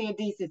courtesy and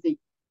decency.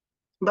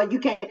 But you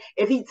can't,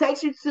 if he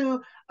takes you to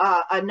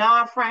a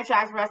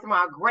non-franchise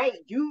restaurant, great.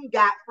 You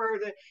got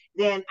further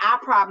than I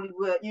probably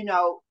would,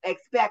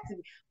 expect to.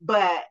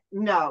 But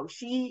no,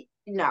 she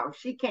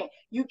can't.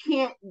 You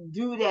can't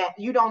do that.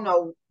 You don't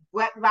know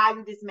what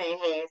value this man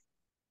has.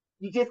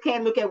 You just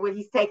can't look at what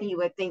he's taking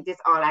you and think this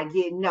all I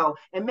get. No.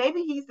 And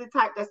maybe he's the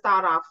type to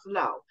start off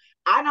slow.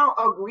 I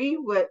don't agree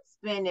with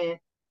spending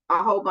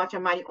a whole bunch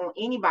of money on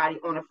anybody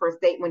on a first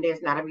date when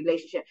there's not a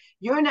relationship.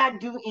 You're not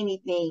doing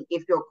anything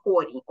if you're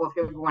courting or if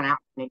you're going out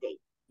on a date.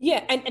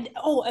 Yeah, and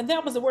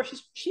that was the word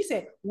she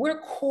said. We're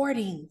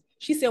courting.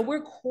 She said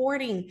we're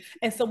courting,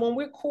 and so when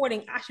we're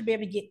courting, I should be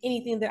able to get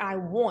anything that I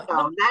want.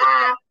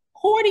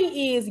 Courting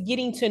is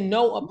getting to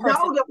know a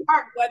person,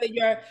 whether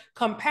you're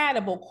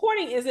compatible.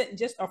 Courting isn't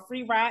just a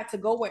free ride to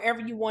go wherever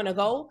you want to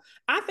go.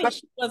 I think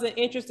she wasn't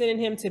interested in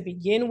him to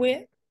begin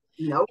with.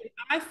 Nope.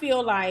 I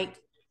feel like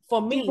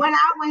for me, she went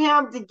out with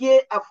him to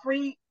get a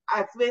free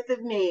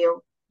expensive meal.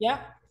 Yeah.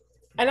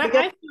 And I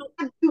feel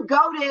you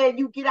go there,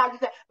 you get out, you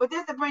say, but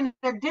this Sabrina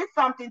did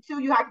something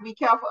too you have to be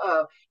careful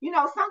of.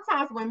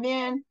 Sometimes when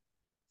men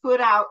put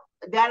out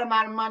that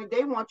amount of money,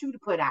 they want you to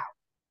put out.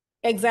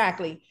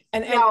 Exactly.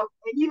 And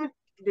even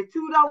the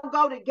two don't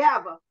go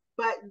together.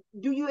 But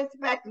do you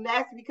expect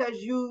less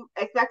because you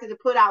expected to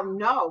put out?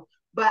 No.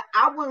 But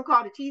I wouldn't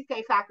call the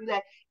Cheesecake Factory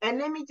less. And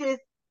let me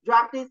just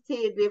drop this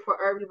tidbit for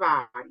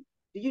everybody.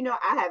 Do you know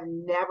I have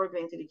never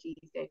been to the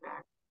Cheesecake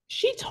Factory?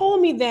 She told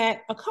me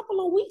that a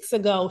couple of weeks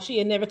ago. She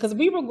had never, because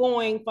we were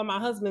going for my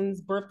husband's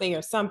birthday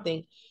or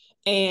something.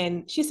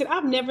 And she said,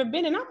 I've never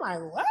been. And I'm like,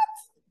 what?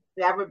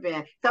 Never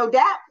been. So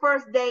that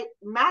first date,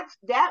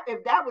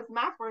 if that was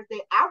my first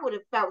date, I would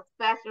have felt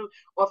special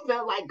or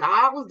felt like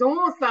God was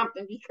doing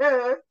something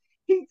because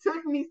he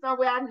took me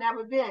somewhere I've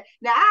never been.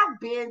 Now I've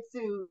been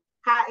to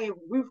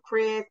Ruth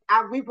Chris.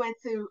 We went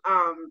to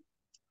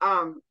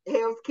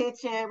Hell's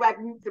Kitchen, like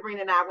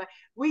Sabrina and I went.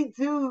 I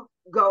do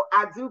go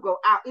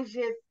out. It's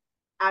just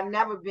I've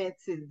never been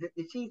to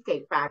the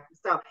Cheesecake Factory.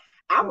 So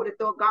I would have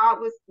thought God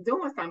was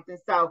doing something.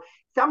 So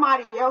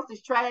somebody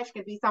else's trash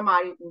can be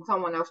someone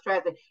else's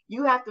trash.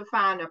 You have to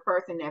find a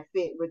person that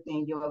fit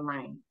within your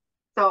lane.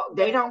 So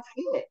they don't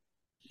fit.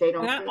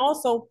 I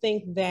also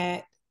think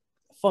that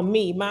for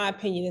me, my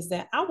opinion is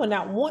that I would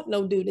not want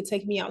no dude to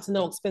take me out to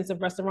no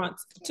expensive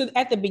restaurants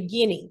at the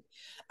beginning.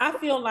 I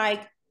feel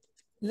like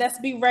let's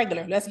be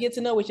regular. Let's get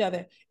to know each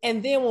other.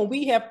 And then when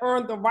we have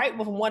earned the right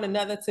with one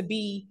another to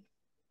be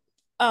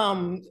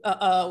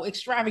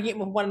extravagant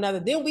with one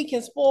another, then we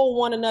can spoil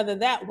one another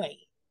that way.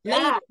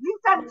 Yeah, you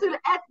set to the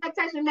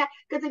expectation that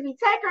because if you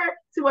take her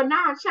to a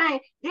non-chain,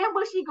 then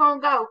where's she gonna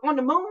go? On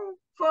the moon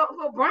for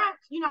brunch?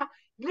 Let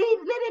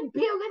it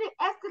build, let it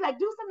escalate,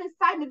 do some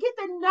excitement, get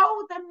to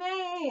know the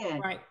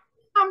man. Right.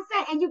 I'm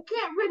saying, and you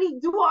can't really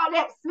do all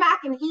that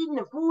smacking, eating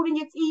the food in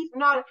your teeth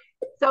and all that.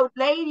 So,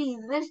 ladies,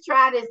 let's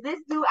try this.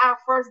 Let's do our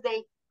first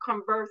date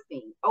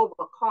conversing over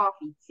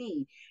coffee,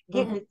 tea,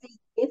 getting to see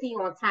is he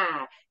on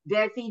time?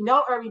 Does he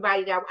know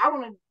everybody that I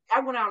went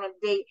out on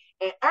a date,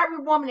 and every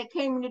woman that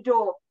came in the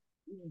door,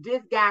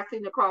 this guy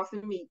sitting across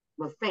from me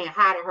was saying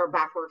hi to her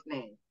by first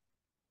name.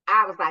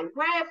 I was like,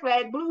 red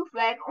flag, blue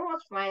flag,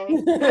 orange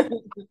flag.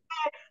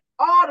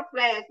 All the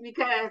flags,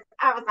 because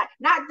I was like,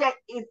 not that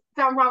it's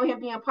something wrong with him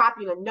being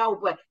popular, no,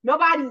 but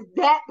nobody's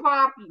that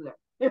popular.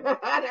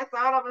 That's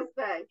all I'm gonna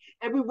say.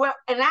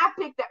 And I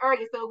picked the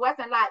area, so it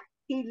wasn't like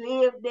he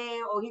lived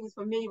there or he was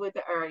familiar with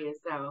the area.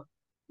 So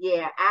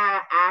yeah,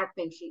 I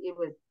think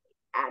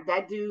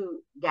that dude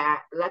got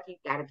lucky,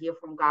 got a gift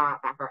from God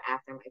by her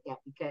acting like that,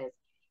 because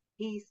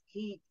he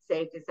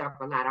saved himself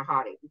a lot of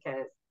heartache,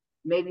 because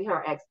maybe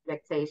her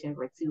expectations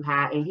were too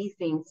high, and he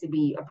seems to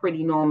be a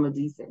pretty normal,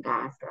 decent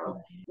guy. So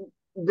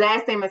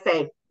last thing I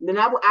say,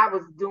 I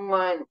was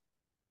doing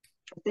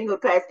single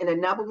class, and the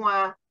number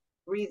one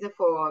reason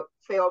for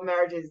failed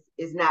marriages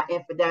is not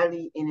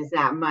infidelity and it's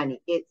not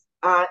money. It's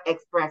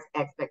unexpressed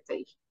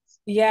expectations.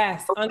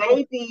 Yes. So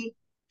maybe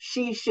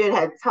she should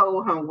have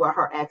told him what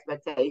her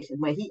expectations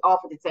when he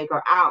offered to take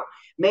her out.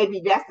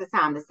 Maybe that's the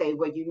time to say,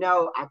 well,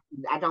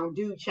 I don't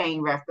do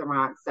chain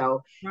restaurants,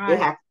 so it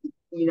has to,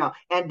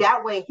 and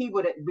that way he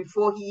would have,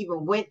 before he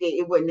even went there,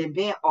 it wouldn't have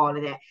been all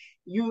of that.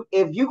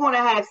 If you're going to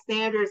have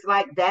standards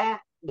like that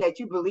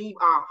you believe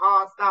are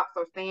hard stops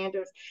or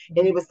standards,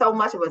 and it was so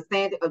much of a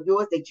standard of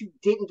yours that you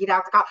didn't get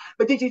out the car.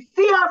 But did you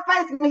see her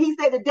face when he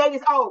said the date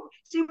is over?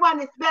 She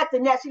wasn't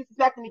expecting that. She was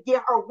expecting to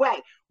get her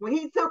way. When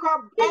he took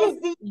her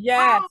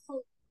yes.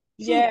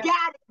 She Yeah.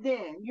 got it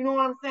then. You know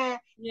what I'm saying?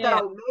 Yeah.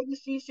 So maybe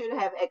she should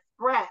have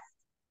expressed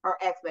her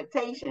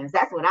expectations.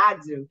 That's what I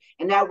do.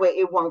 And that way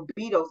it won't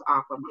be those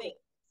awkward moments.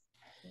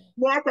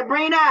 Yeah,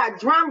 Sabrina,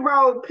 drum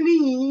roll,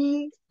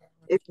 please.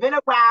 It's been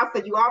a while,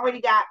 so you already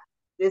got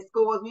the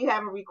scores. We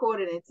haven't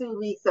recorded in 2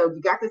 weeks, so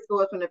you got the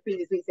scores from the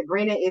previous week.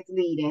 Sabrina is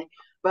leading,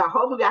 but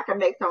hopefully I can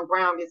make some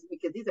ground this week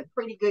because these are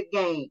pretty good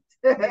games.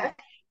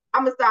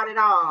 I'm gonna start it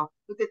off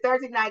with the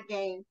Thursday night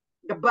game,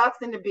 the Bucks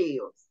and the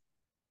Bills.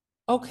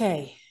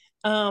 Okay.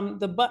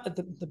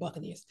 The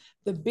Buccaneers.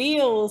 The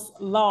Bills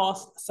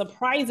lost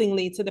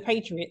surprisingly to the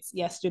Patriots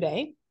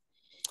yesterday.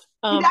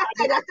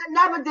 That's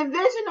another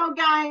divisional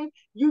game.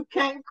 You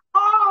can't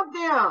call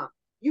them.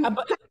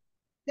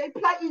 They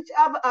play each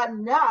other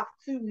enough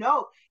to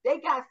know they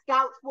got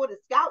scouts for the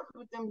scouts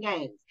with them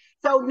games.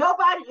 So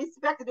nobody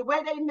expected the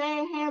way they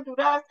manhandled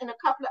us and a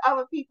couple of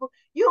other people.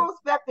 You don't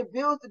expect the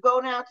Bills to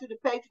go down to the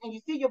Patriots, and you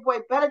see your boy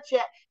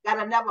Belichick got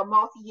another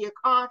multi-year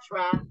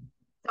contract.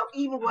 So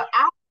even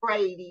without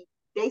Brady,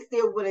 they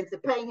still willing to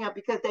pay him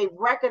because they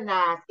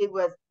recognized it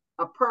was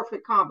a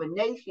perfect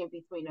combination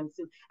between them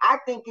two. I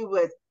think it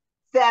was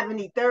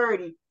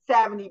 70-30,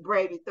 70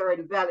 Brady,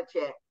 30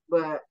 Belichick.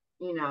 But,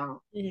 you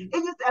know, it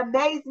just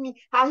amazed me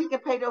how he can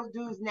pay those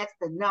dudes next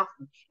to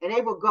nothing. And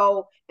they will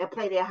go and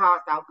play their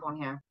hearts out for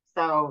him.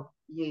 So,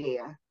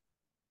 yeah,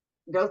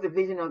 those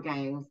divisional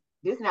games.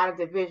 This is not a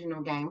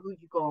divisional game. Who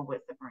you going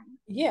with, Sabrina?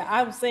 Yeah,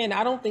 I was saying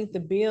I don't think the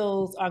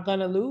Bills are going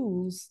to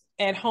lose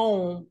at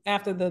home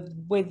after the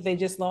way they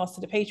just lost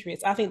to the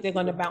Patriots. I think they're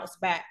going to bounce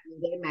back.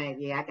 They might.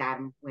 Yeah, I got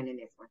them winning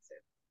this one too.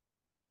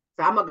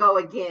 So I'm going to go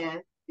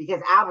again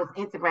because I was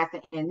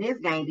interested in this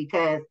game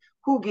because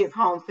who gets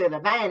home field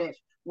advantage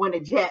when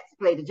the Jets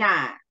play the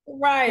Giants?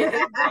 Right.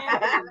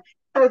 Exactly.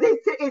 So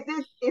is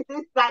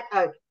this like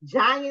a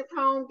Giants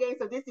home game?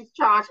 So this is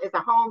charged as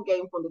a home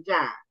game for the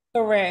Giants.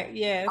 Correct.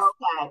 Yes.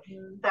 Okay.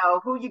 So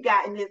who you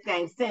got in this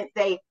game since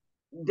they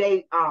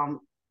I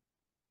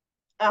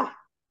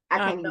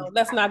can't know.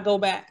 Let's not go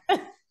back.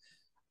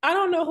 I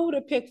don't know who to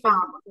pick for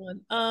this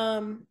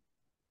one.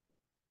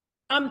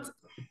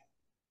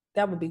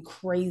 That would be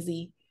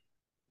crazy.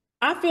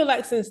 I feel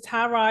like since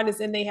Tyrod is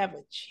in, they have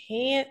a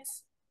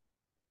chance.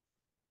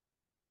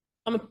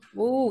 I'm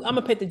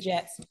gonna pick the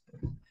Jets,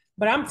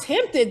 but I'm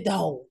tempted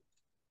though.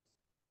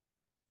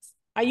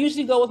 I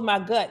usually go with my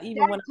gut,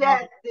 even when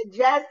the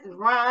Jets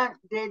run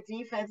their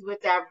defense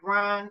with that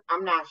run.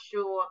 I'm not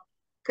sure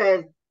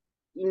because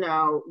you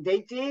know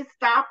they did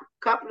stop a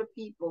couple of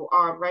people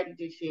already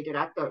this year that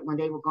I thought when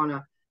they were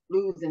gonna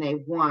lose and they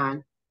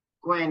won.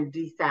 Gwen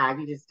decide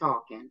you just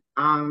talking.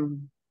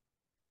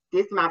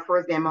 This is my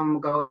first game. I'm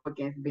gonna go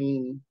against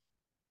Bieniemy.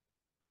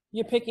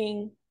 You're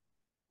picking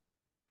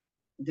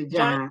the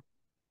Giants.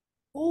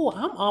 Oh,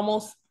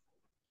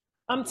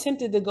 I'm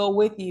tempted to go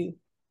with you.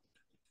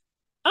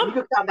 You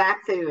can come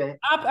back to it.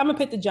 I'm gonna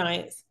pick the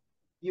Giants.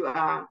 You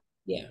are?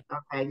 Yeah.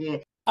 Okay, yeah.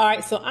 All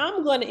right, so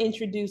I'm going to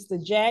introduce the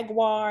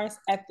Jaguars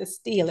at the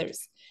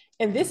Steelers.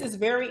 And this is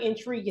very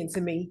intriguing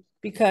to me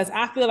because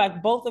I feel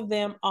like both of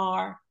them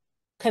are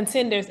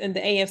contenders in the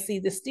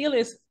AFC. The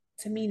Steelers,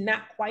 to me,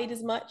 not quite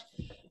as much.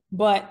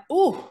 But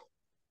whenever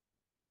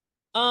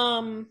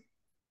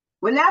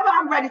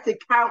I'm ready to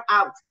count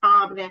out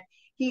Tomlin,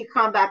 he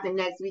come back the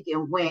next week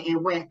and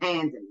win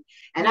handily.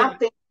 And I'm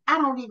thinking, I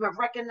don't even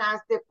recognize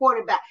their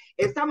quarterback.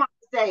 If somebody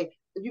say,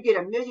 if you get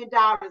 $1 million,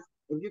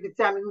 if you could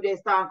tell me who their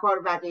starting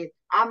quarterback is,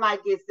 I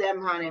might get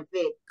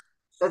 750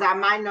 because I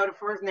might know the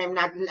first name,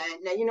 not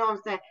you know what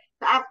I'm saying?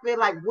 So I feel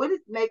like what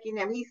is making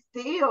them? He's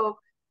still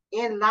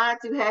in line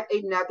to have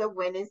another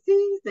winning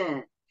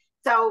season.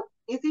 So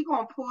is he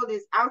going to pull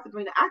this out,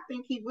 Sabrina? I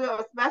think he will,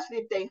 especially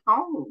if they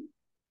home.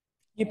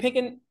 You're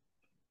picking?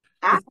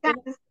 I got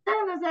the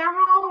Steelers at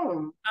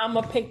home. I'm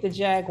going to pick the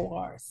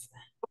Jaguars.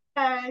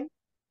 Okay.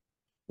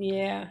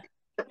 Yeah.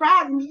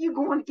 Surprise me, you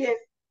going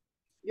against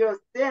your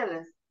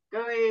Steelers.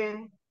 Go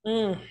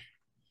ahead.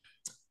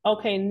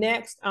 Okay,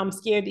 next, I'm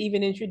scared to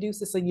even introduce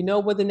it, so you know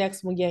what the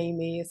next one game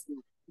is.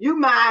 You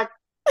might.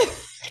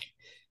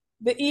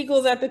 The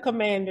Eagles at the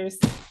Commanders.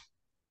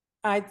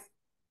 My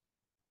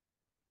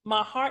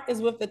heart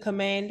is with the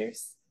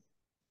Commanders.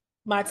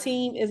 My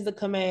team is the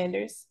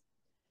Commanders,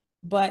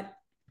 but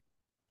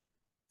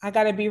I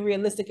got to be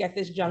realistic at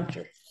this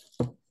juncture.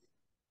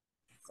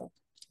 So,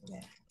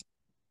 yeah.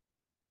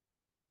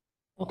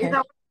 Okay.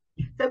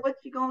 So what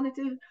you going to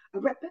do?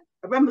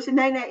 Remember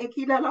Shanae and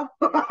Kilolo?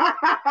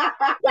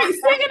 Wait,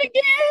 sing it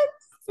again.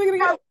 Sing it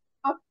again.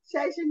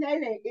 Shay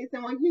Shanae, it's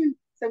on you.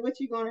 So what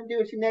you going to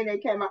do?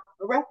 Shanae came out.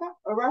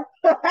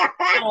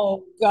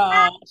 Oh,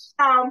 gosh.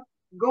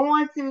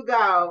 Going to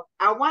go.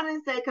 I want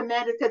to say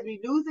Commanders because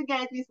we lose the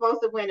games we're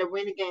supposed to win and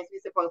win the games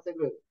we're supposed to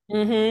lose.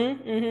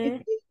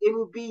 It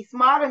would be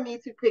smart of me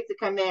to pick the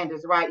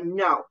Commanders, right?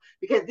 No,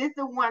 because this is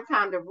the one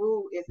time the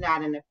rule is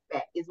not in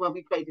effect. It's when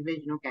we play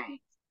divisional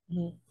games.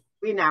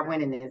 We're not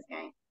winning this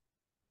game.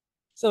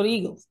 So the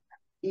Eagles.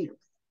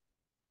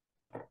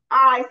 All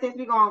right, since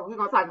we're gonna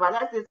talk about,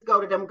 let's just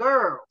go to them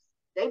girls.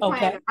 They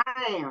playing the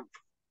Rams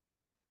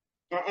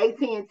at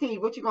AT&T.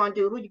 What you gonna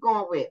do? Who you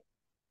going with?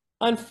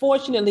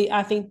 Unfortunately,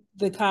 I think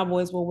the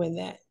Cowboys will win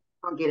that.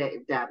 I'll get a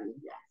W.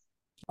 Yes.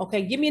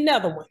 Okay, give me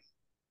another one.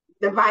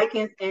 The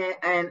Vikings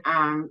and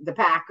the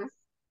Packers.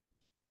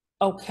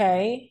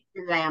 Okay.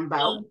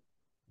 Lambeau.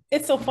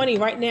 It's so funny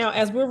right now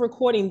as we're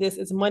recording this,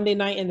 it's Monday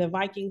night and the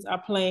Vikings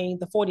are playing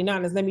the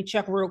 49ers. Let me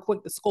check real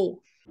quick the score.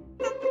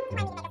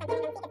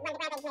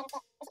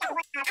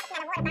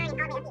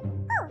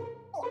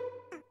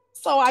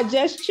 So I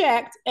just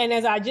checked, and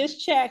as I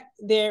just checked,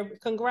 they're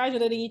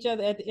congratulating each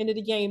other at the end of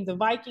the game. The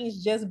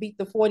Vikings just beat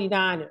the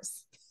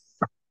 49ers.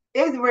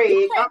 It's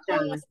rigged. I'm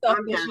done.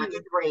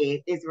 It's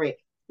rigged. It's rigged.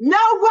 No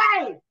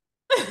way!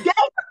 They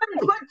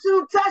couldn't put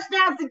 2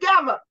 touchdowns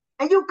together,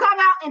 and you come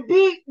out and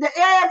beat the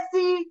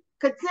AFC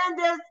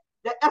contenders,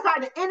 the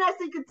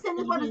NFC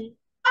contenders for the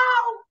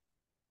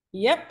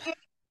Yep.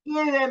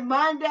 Even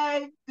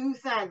Monday through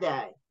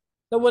Sunday.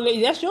 So when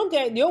that's your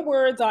game, your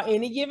words are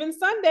any given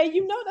Sunday.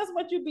 You know that's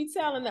what you be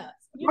telling us.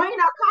 Rena,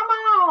 come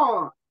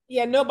on.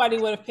 Yeah, nobody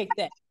would have picked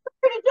that.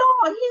 What are you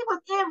doing? He was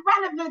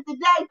irrelevant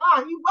today,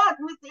 huh? He was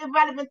Mr.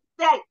 Irrelevant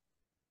today.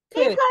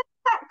 Cousins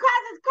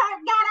got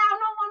out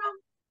on him.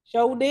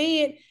 Sure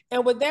did.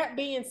 And with that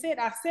being said,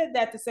 I said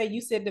that to say you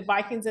said the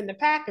Vikings and the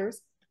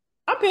Packers.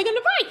 I'm picking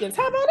the Vikings.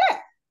 How about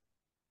that?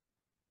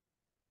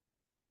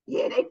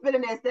 Yeah, they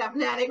feeling that stuff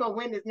now. They're gonna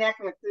win this next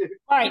one too.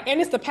 All right,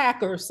 and it's the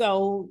Packers,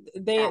 so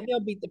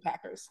they'll beat the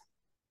Packers.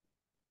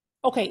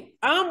 Okay,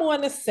 I'm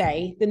going to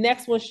say the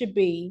next one should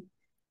be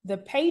the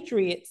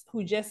Patriots,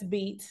 who just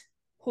beat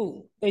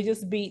who? They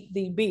just beat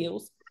the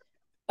Bills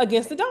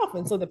against the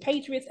Dolphins. So the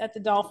Patriots at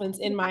the Dolphins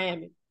in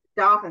Miami.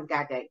 Dolphins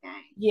got that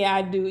game. Yeah,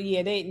 I do.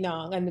 Yeah,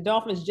 and the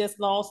Dolphins just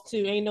lost to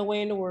ain't no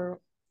way in the world.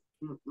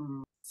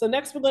 Mm-mm. So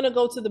next we're going to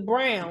go to the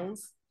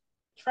Browns,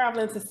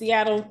 traveling to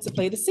Seattle to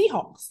play the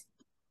Seahawks.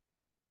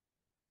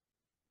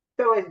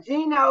 So it's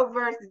Geno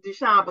versus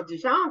Deshaun, but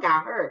Deshaun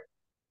got hurt.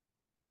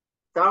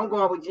 So I'm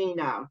going with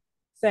Geno.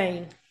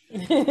 Same.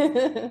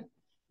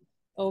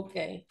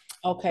 Okay.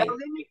 So let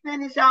me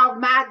finish off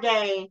my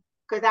game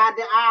because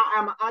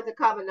I'm an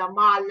undercover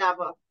Lamar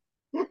lover.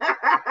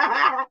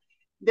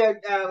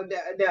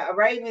 The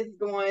Ravens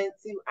going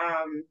to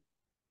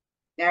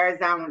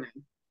Arizona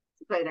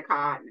to play the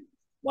Cardinals.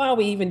 Why are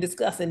we even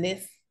discussing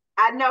this?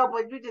 I know,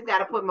 but you just got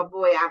to put my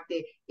boy out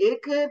there.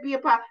 It could be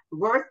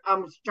worse.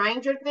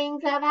 Stranger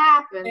things have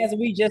happened. As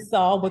we just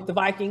saw with the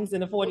Vikings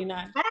and the 49ers.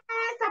 Man,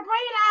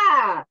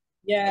 Sabrina.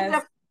 Yes.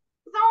 Come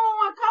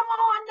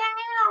on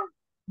now.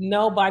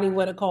 Nobody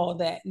would have called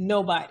that.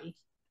 Nobody.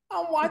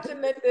 I'm watching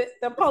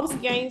the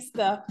post-game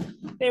stuff.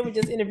 They were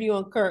just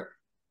interviewing Kirk.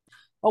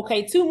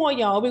 Okay, 2 more,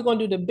 y'all. We're going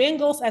to do the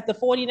Bengals at the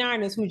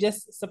 49ers, who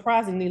just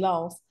surprisingly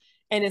lost.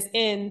 And it's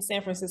in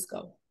San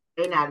Francisco.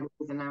 They're not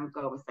losing. I'm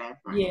going with San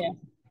Francisco.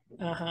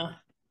 Yeah.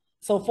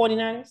 So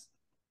 49ers?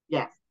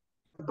 Yes.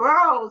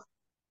 Burrows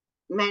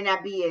may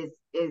not be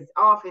as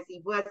off as he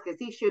was because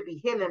he should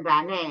be healing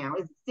by now.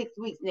 It's 6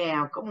 weeks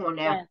now. Come on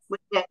now. Yes.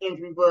 With that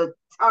injury was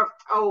turf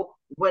toe,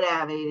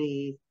 whatever it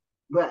is.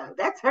 But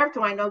that turf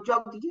toe ain't no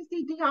joke. Did you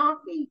see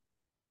Deion's feet?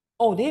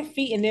 Oh, their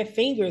feet and their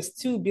fingers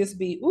too just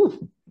be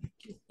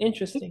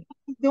interesting.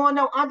 He's doing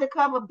no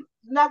undercover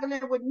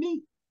snuggling with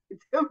me.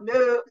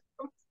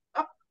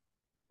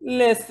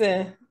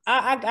 Listen,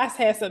 I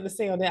had something to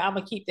say on that. I'm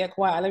gonna keep that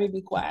quiet. Let me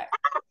be quiet.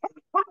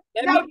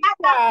 That's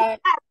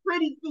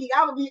pretty feet.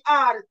 I'm gonna be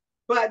honest,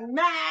 but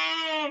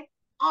man,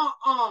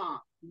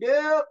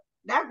 dude,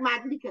 that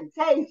might be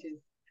contagious.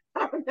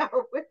 I don't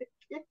know.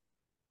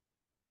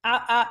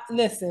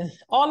 Listen.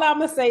 All I'm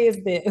gonna say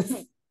is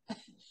this.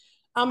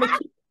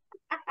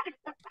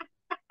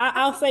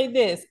 I'll say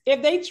this: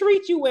 if they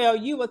treat you well,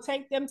 you will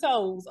take them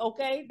toes.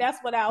 Okay, that's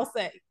what I'll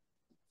say.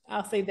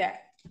 I'll say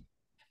that.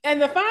 And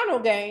the final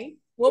game,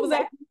 what was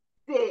that?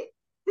 See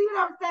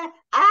what I'm saying?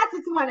 I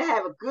just want to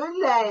have a good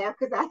laugh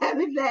because I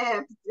haven't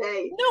laughed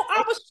today. No,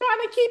 I was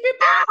trying to keep it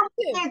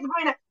positive.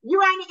 Sabrina,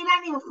 it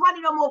ain't even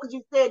funny no more because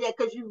you said that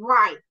because you're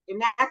right.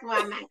 And that's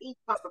where my heat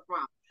coming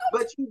from.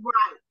 But you're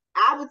right.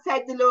 I would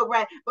take the little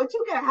rat, but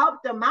you can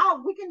help them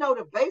out. We can know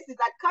the bases.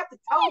 I cut the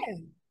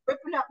toes,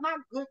 ripping up my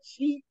good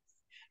cheeks.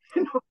 I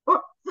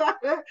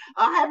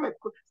haven't,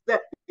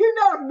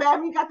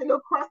 man, we got the little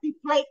crusty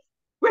plates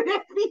with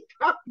their feet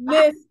up.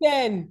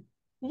 Listen,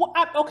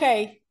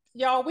 okay,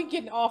 y'all, we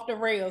getting off the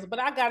rails, but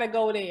I gotta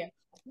go there.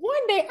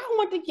 One day I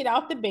want to get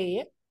out the bed,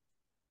 and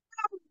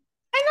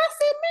I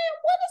said, man,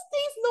 what is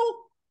these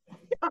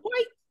little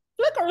white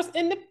flickers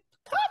in the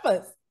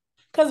covers?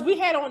 Because we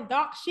had on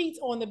dark sheets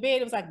on the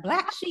bed. It was like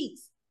black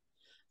sheets.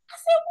 I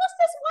said, what's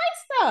this white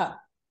stuff?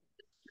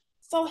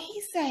 So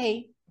he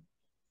say,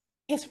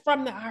 it's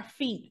from our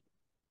feet.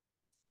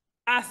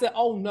 I said,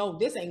 oh no,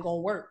 this ain't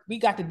gonna work. We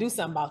got to do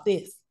something about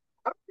this.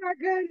 Oh my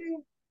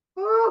goodness.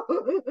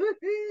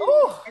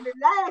 Ooh. And the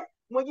last,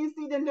 when you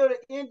see the little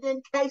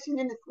indentation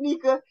in the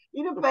sneaker,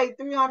 you done paid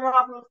 $300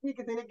 off those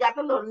sneakers and it got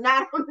the little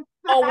knot on the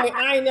side. Oh wait,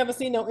 I ain't never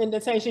seen no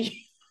indentation.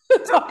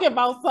 Talking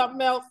about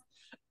something else.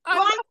 Like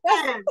on the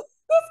side?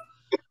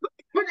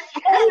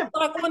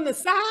 On the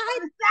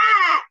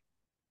side.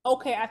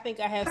 Okay, I think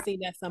I have seen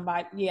that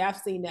somebody. Yeah, I've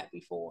seen that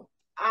before.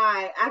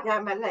 I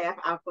got my laugh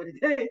out for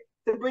today.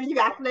 Sabrina, you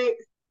got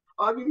flakes.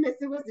 All you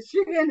missing was the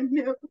sugar and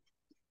the milk.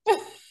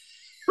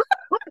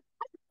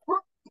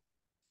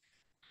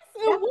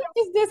 So what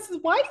is this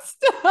white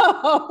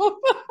stuff?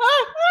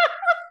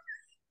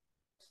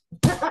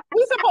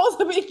 We're supposed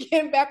to be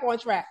getting back on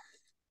track.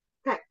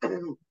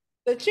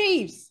 The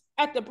Chiefs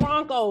at the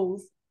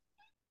Broncos.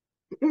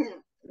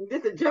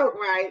 This a joke,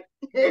 right?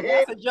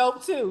 That's a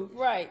joke too,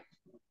 right?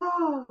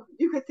 Oh,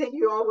 you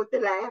continue on with the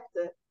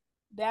laughter.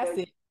 That's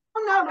it.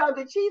 No,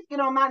 the Chiefs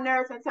get on my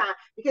nerves sometimes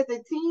because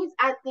the teams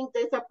I think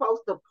they're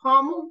supposed to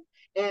pummel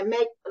and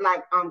make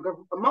like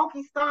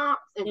monkey stomps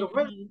and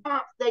gorilla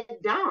stomps. They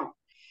don't.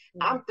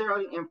 I'm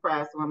thoroughly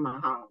impressed with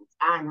Mahomes.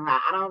 I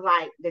don't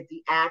like the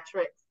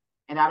theatrics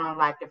and I don't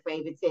like the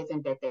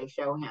favoritism that they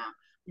show him.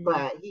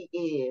 But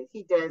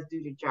he does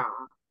do the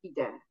job. He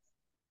does.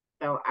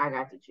 So I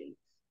got the Chiefs.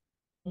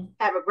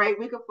 Have a great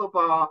week of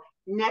football.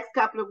 Next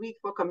couple of weeks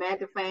for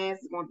Commander fans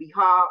is going to be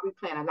hard. We're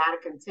playing a lot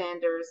of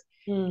contenders.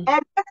 And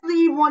let's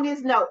leave on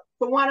this note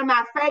for one of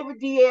my favorite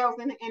DLs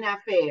in the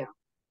NFL.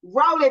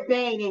 Roll it,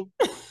 Bieniemy.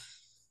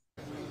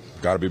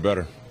 Got to be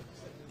better.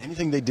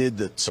 Anything they did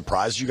that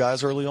surprised you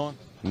guys early on?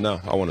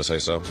 No, I want to say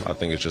so. I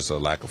think it's just a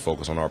lack of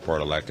focus on our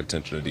part, a lack of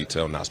attention to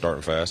detail, not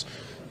starting fast,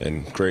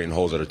 and creating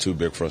holes that are too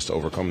big for us to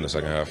overcome in the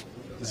second half.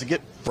 Does it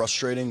get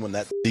frustrating when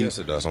that? Yes,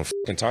 it does. I'm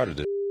fucking tired of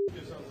this.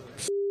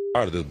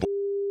 Tired of this.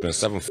 Been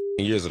 7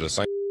 years of the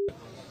same.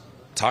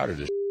 Tired of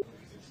this.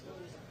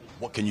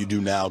 What can you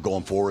do now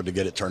going forward to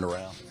get it turned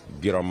around?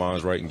 Get our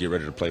minds right and get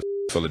ready to play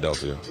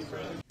Philadelphia.